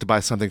wants to buy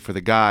something for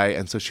the guy,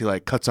 and so she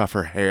like cuts off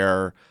her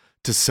hair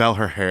to sell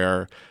her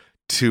hair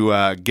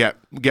to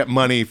get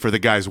money for the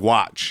guy's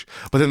watch.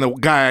 But then the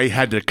guy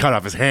had to cut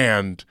off his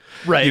hand,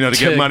 Right, to to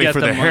get money get for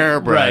the the money.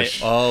 hairbrush.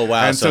 Right. Oh,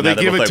 wow. And so they now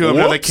they're give both it to like, him,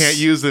 now they "Whoops." can't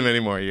use them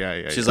anymore.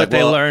 Yeah. She's But like, they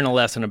well, learn a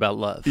lesson about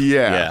love.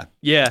 Yeah.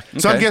 Yeah.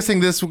 So I'm Okay.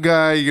 guessing this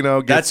guy,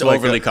 gets That's like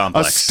overly a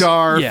complex.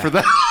 star Yeah. for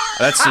that.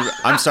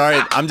 I'm sorry.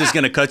 I'm just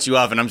going to cut you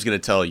off and I'm just going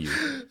to tell you.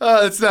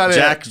 Oh, that's not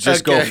Jack, it.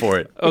 just go Okay. for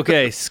it.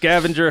 Okay,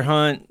 scavenger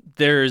hunt.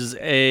 There's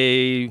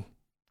a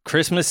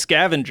Christmas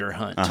scavenger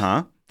hunt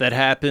Uh-huh. that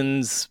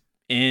happens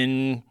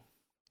in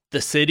the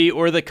city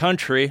or the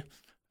country,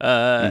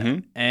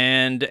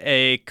 and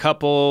a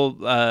couple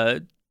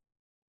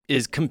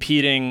is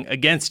competing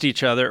against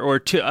each other,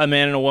 or a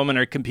man and a woman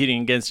are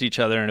competing against each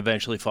other and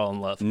eventually fall in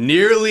love.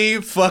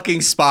 Nearly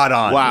fucking spot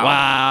on.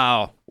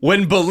 Wow.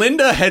 When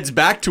Belinda heads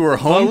back to her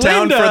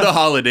hometown for the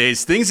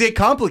holidays, things get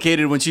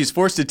complicated when she's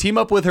forced to team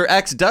up with her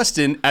ex,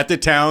 Dustin, at the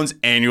town's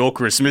annual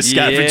Christmas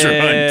scavenger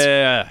hunt.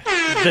 Yeah,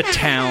 the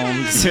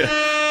towns.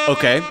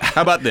 Okay,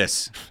 how about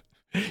this?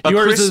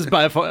 Yours is,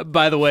 by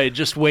the way,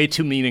 just way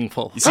too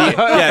meaningful.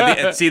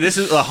 See, this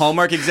is a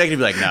Hallmark executive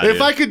like, nah, If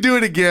dude. I could do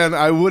it again,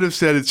 I would have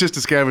said it's just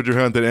a scavenger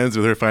hunt that ends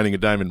with her finding a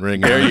diamond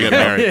ring. There you get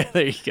married. Yeah,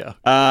 there you go.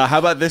 How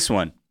about this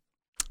one?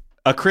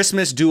 A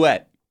Christmas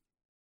duet.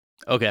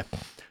 Okay.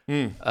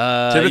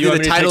 Typically,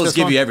 the titles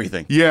give you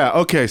everything. Yeah,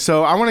 okay.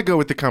 So I want to go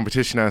with the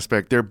competition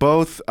aspect. They're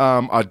both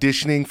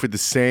auditioning for the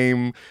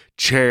same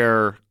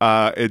chair,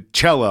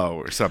 cello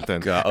or something.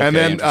 Okay, and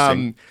then,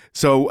 interesting.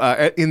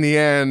 in the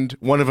end,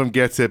 one of them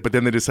gets it, but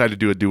then they decide to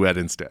do a duet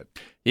instead.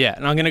 Yeah,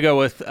 and I'm going to go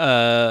with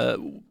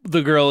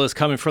the girl is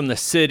coming from the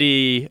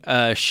city.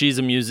 She's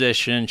a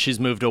musician. She's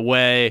moved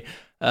away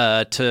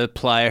to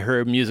ply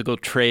her musical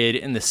trade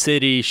in the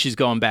city. She's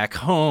going back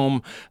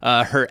home.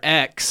 Her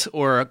ex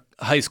or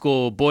high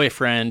school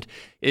boyfriend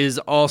is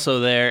also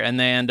there, and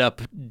they end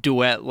up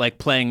like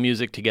playing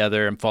music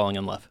together and falling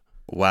in love.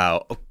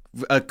 Wow.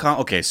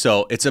 Okay,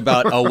 so it's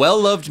about a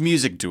well-loved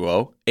music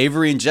duo,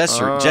 Avery and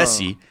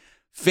Jesse,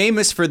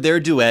 famous for their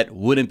duet,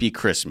 Wouldn't Be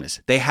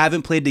Christmas. They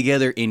haven't played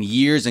together in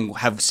years and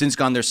have since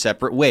gone their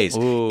separate ways.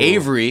 Ooh.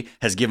 Avery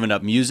has given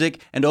up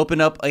music and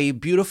opened up a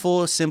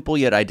beautiful, simple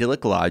yet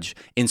idyllic lodge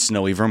in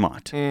snowy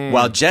Vermont.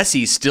 While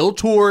Jesse still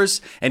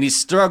tours and he's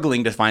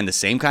struggling to find the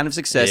same kind of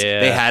success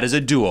they had as a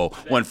duo.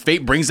 When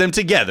fate brings them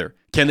together,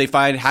 can they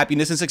find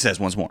happiness and success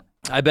once more?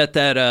 I bet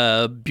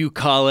that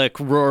bucolic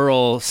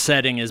rural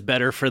setting is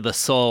better for the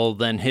soul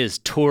than his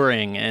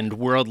touring and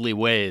worldly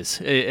ways,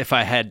 if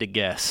I had to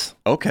guess.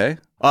 Okay.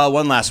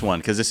 One last one,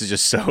 because this is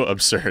just so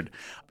absurd.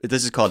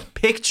 This is called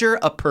Picture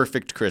a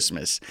Perfect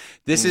Christmas.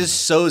 This is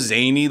so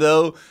zany,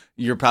 though.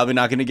 You're probably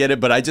not going to get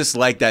it, but I just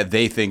like that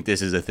they think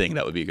this is a thing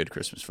that would be a good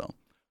Christmas film.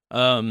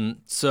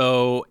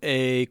 So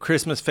a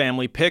Christmas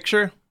family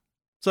picture,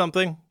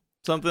 something.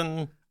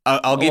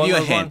 I'll give you a Along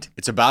those hint. lines?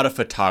 It's about a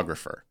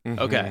photographer.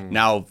 Okay.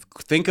 Now,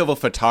 think of a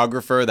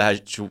photographer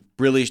that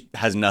really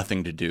has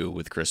nothing to do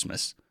with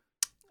Christmas.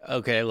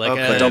 Okay, like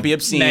Okay. a Don't be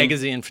obscene.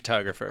 magazine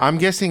photographer. I'm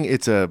guessing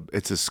it's a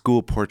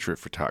school portrait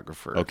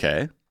photographer.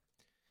 Okay.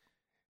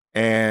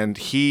 And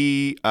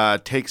he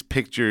takes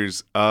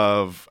pictures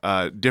of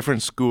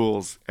different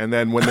schools, and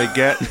then when they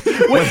get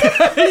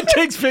He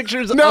takes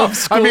pictures No, of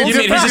schools. I mean, You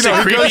mean he's just a He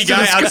goes creepy to the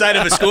guy school- outside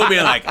of a school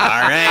being like, all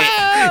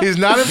right, he's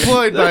not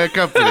employed by a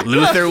company.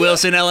 Luther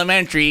Wilson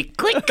Elementary,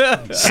 click.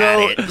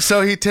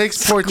 So he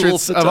takes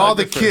portraits of all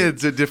the photographer.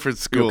 kids at different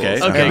schools, Okay.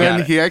 Okay, and got then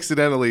it. he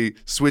accidentally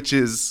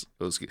switches.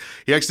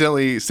 He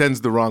accidentally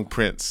sends the wrong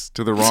prints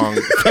to the wrong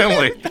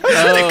family.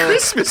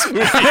 Christmas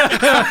movie.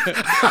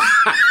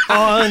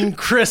 on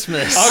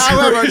Christmas.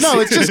 However, no,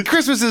 it's just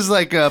Christmas is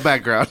like a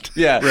background.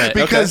 Yeah, right.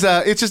 Because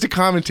it's just a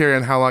commentary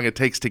on how long it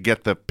takes to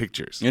get the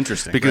pictures.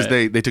 Interesting. Because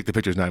Right. they took the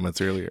pictures 9 months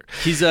earlier.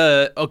 He's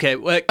okay.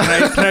 Can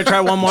I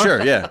try one more?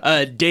 Sure,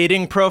 yeah.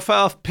 Dating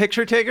profile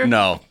picture taker.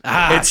 No.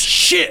 It's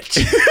shit.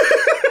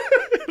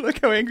 Look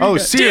how angry Oh, he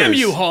got. Sears. Damn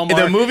you, Hallmark.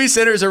 The movie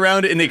centers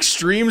around an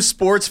extreme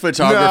sports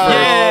photographer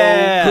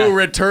Yeah. who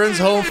returns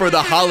home for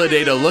the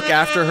holiday to look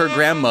after her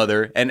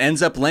grandmother and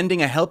ends up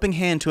lending a helping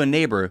hand to a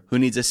neighbor who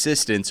needs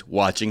assistance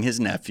watching his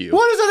nephew.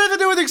 What does that have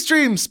to do with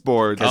extreme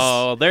sports?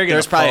 Oh, they're gonna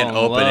There's probably fall an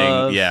in opening.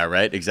 love. Yeah,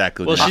 right?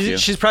 Exactly. Well, the nephew.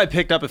 she's probably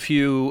picked up a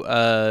few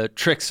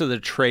tricks of the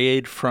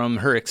trade from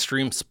her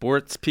extreme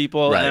sports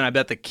people, Right. and I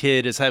bet the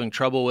kid is having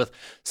trouble with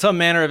some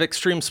manner of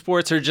extreme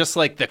sports, or just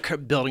like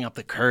building up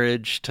the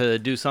courage to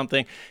do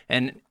something.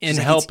 And in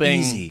like, helping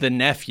 "It's easy." the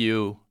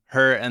nephew,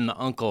 her and the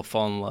uncle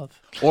fall in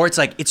love. Or it's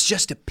like, it's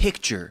just a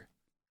picture.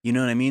 You know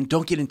what I mean?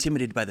 Don't get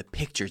intimidated by the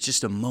picture. It's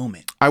just a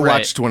moment. I Right.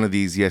 watched one of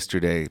these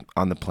yesterday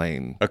on the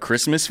plane. A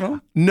Christmas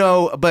film?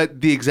 No,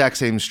 but the exact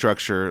same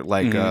structure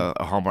like a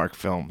Hallmark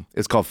film.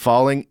 It's called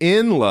Falling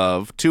in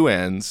Love, 2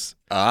 ends.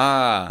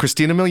 Ah.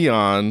 Christina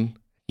Milian,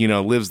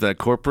 lives that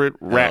corporate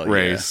rat yeah.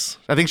 race.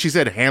 I think she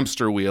said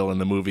hamster wheel in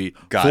the movie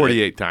Got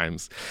 48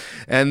 times.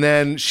 And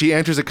then she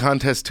enters a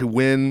contest to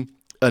win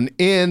an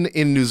inn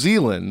in New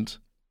Zealand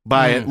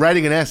by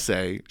writing an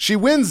essay. She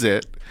wins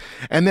it.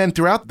 And then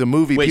throughout the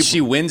movie, Wait, people,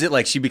 she wins it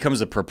like she becomes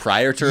a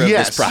proprietor of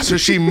yes, this property? so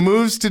she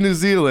moves to New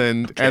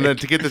Zealand and then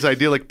to get this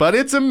idyllic, but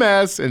it's a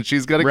mess and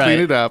she's got to Right. clean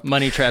it up.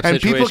 Money trap and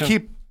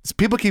situation.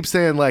 people keep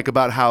saying like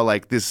about how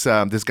like this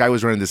guy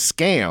was running this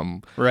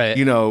scam. Right.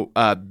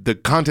 The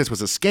contest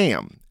was a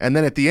scam. And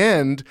then at the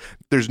end,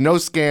 there's no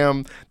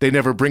scam. They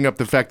never bring up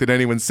the fact that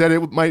anyone said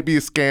it might be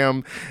a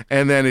scam.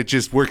 And then it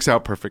just works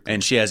out perfectly.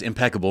 And she has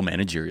impeccable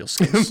managerial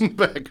skills.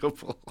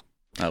 Impeccable.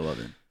 I love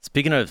it.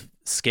 Speaking of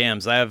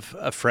scams, I have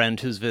a friend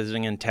who's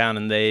visiting in town,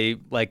 and they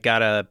like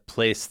got a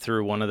place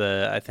through one of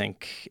the, I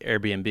think,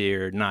 Airbnb,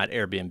 or not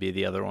Airbnb,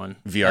 the other one.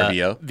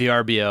 VRBO?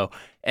 VRBO.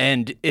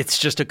 And it's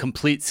just a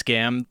complete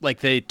scam.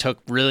 Like, they took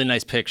really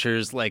nice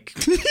pictures, like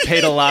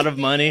paid a lot of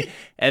money,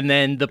 and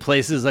then the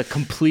place is a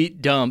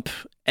complete dump.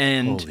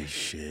 And Holy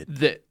shit.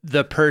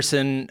 The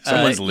person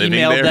Someone's living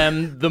emailed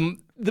there? them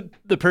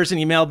the person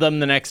emailed them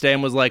the next day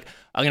and was like,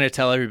 I'm going to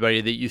tell everybody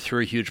that you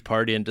threw a huge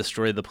party and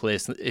destroyed the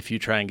place if you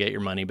try and get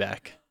your money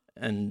back.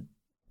 And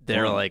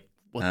they're like,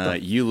 what the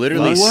you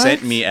literally What?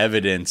 sent me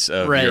evidence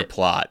of your Right.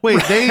 plot.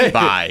 Wait, they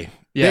Bye.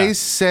 Yeah. they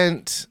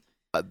sent.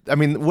 I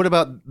mean, what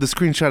about the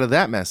screenshot of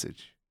that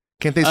message?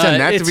 Can't they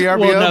send that to It's- VRBO?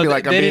 well, no, and be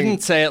like, they I'm being,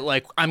 didn't say it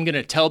like, I'm going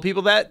to tell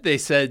people that. They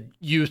said,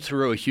 you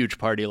threw a huge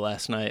party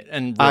last night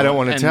and I don't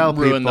wanna and tell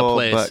ruin the people,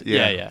 place. but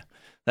yeah. yeah.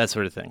 That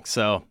sort of thing.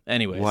 So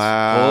anyways.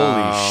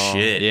 wow.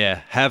 Holy shit. Yeah.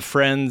 Have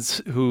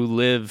friends who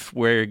live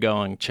where you're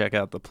going. Check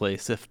out the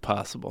place if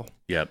possible.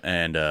 Yep.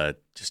 And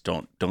just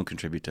don't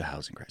contribute to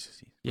housing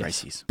crises.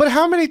 Yes. But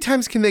how many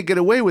times can they get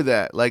away with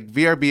that? Like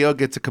VRBO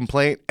gets a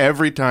complaint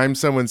every time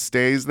someone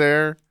stays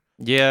there.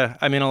 Yeah,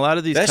 I mean, a lot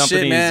of these That shit,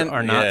 companies man,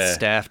 are not yeah.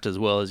 staffed as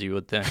well as you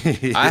would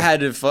think. I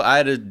had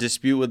a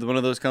dispute with one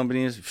of those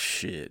companies.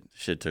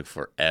 Shit took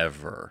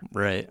forever.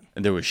 Right.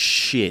 And there was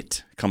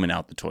shit coming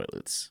out the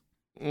toilets.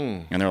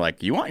 And they're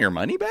like, "You want your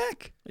money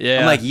back?"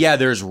 Yeah. I'm like, "Yeah,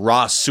 there's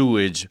raw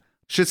sewage."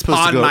 Shit's supposed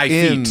On to go my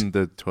in feet.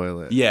 the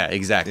toilet. Yeah,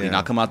 exactly. Yeah.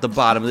 Not come out the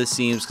bottom of the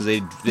seams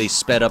because they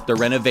sped up their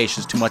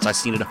renovations too much. I've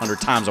seen it 100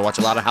 times. I watch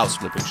a lot of house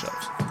flipping shows.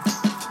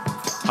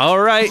 All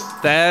right,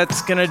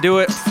 that's going to do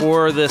it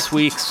for this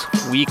week's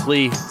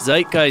weekly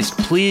Zeitgeist.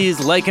 Please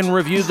like and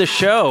review the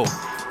show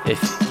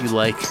if you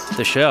like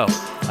the show.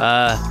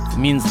 It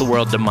means the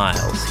world to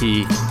Miles.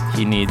 He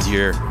needs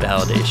your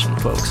validation,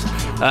 folks.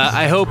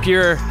 I hope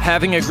you're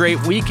having a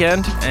great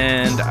weekend,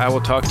 and I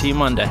will talk to you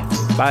Monday.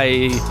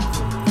 Bye.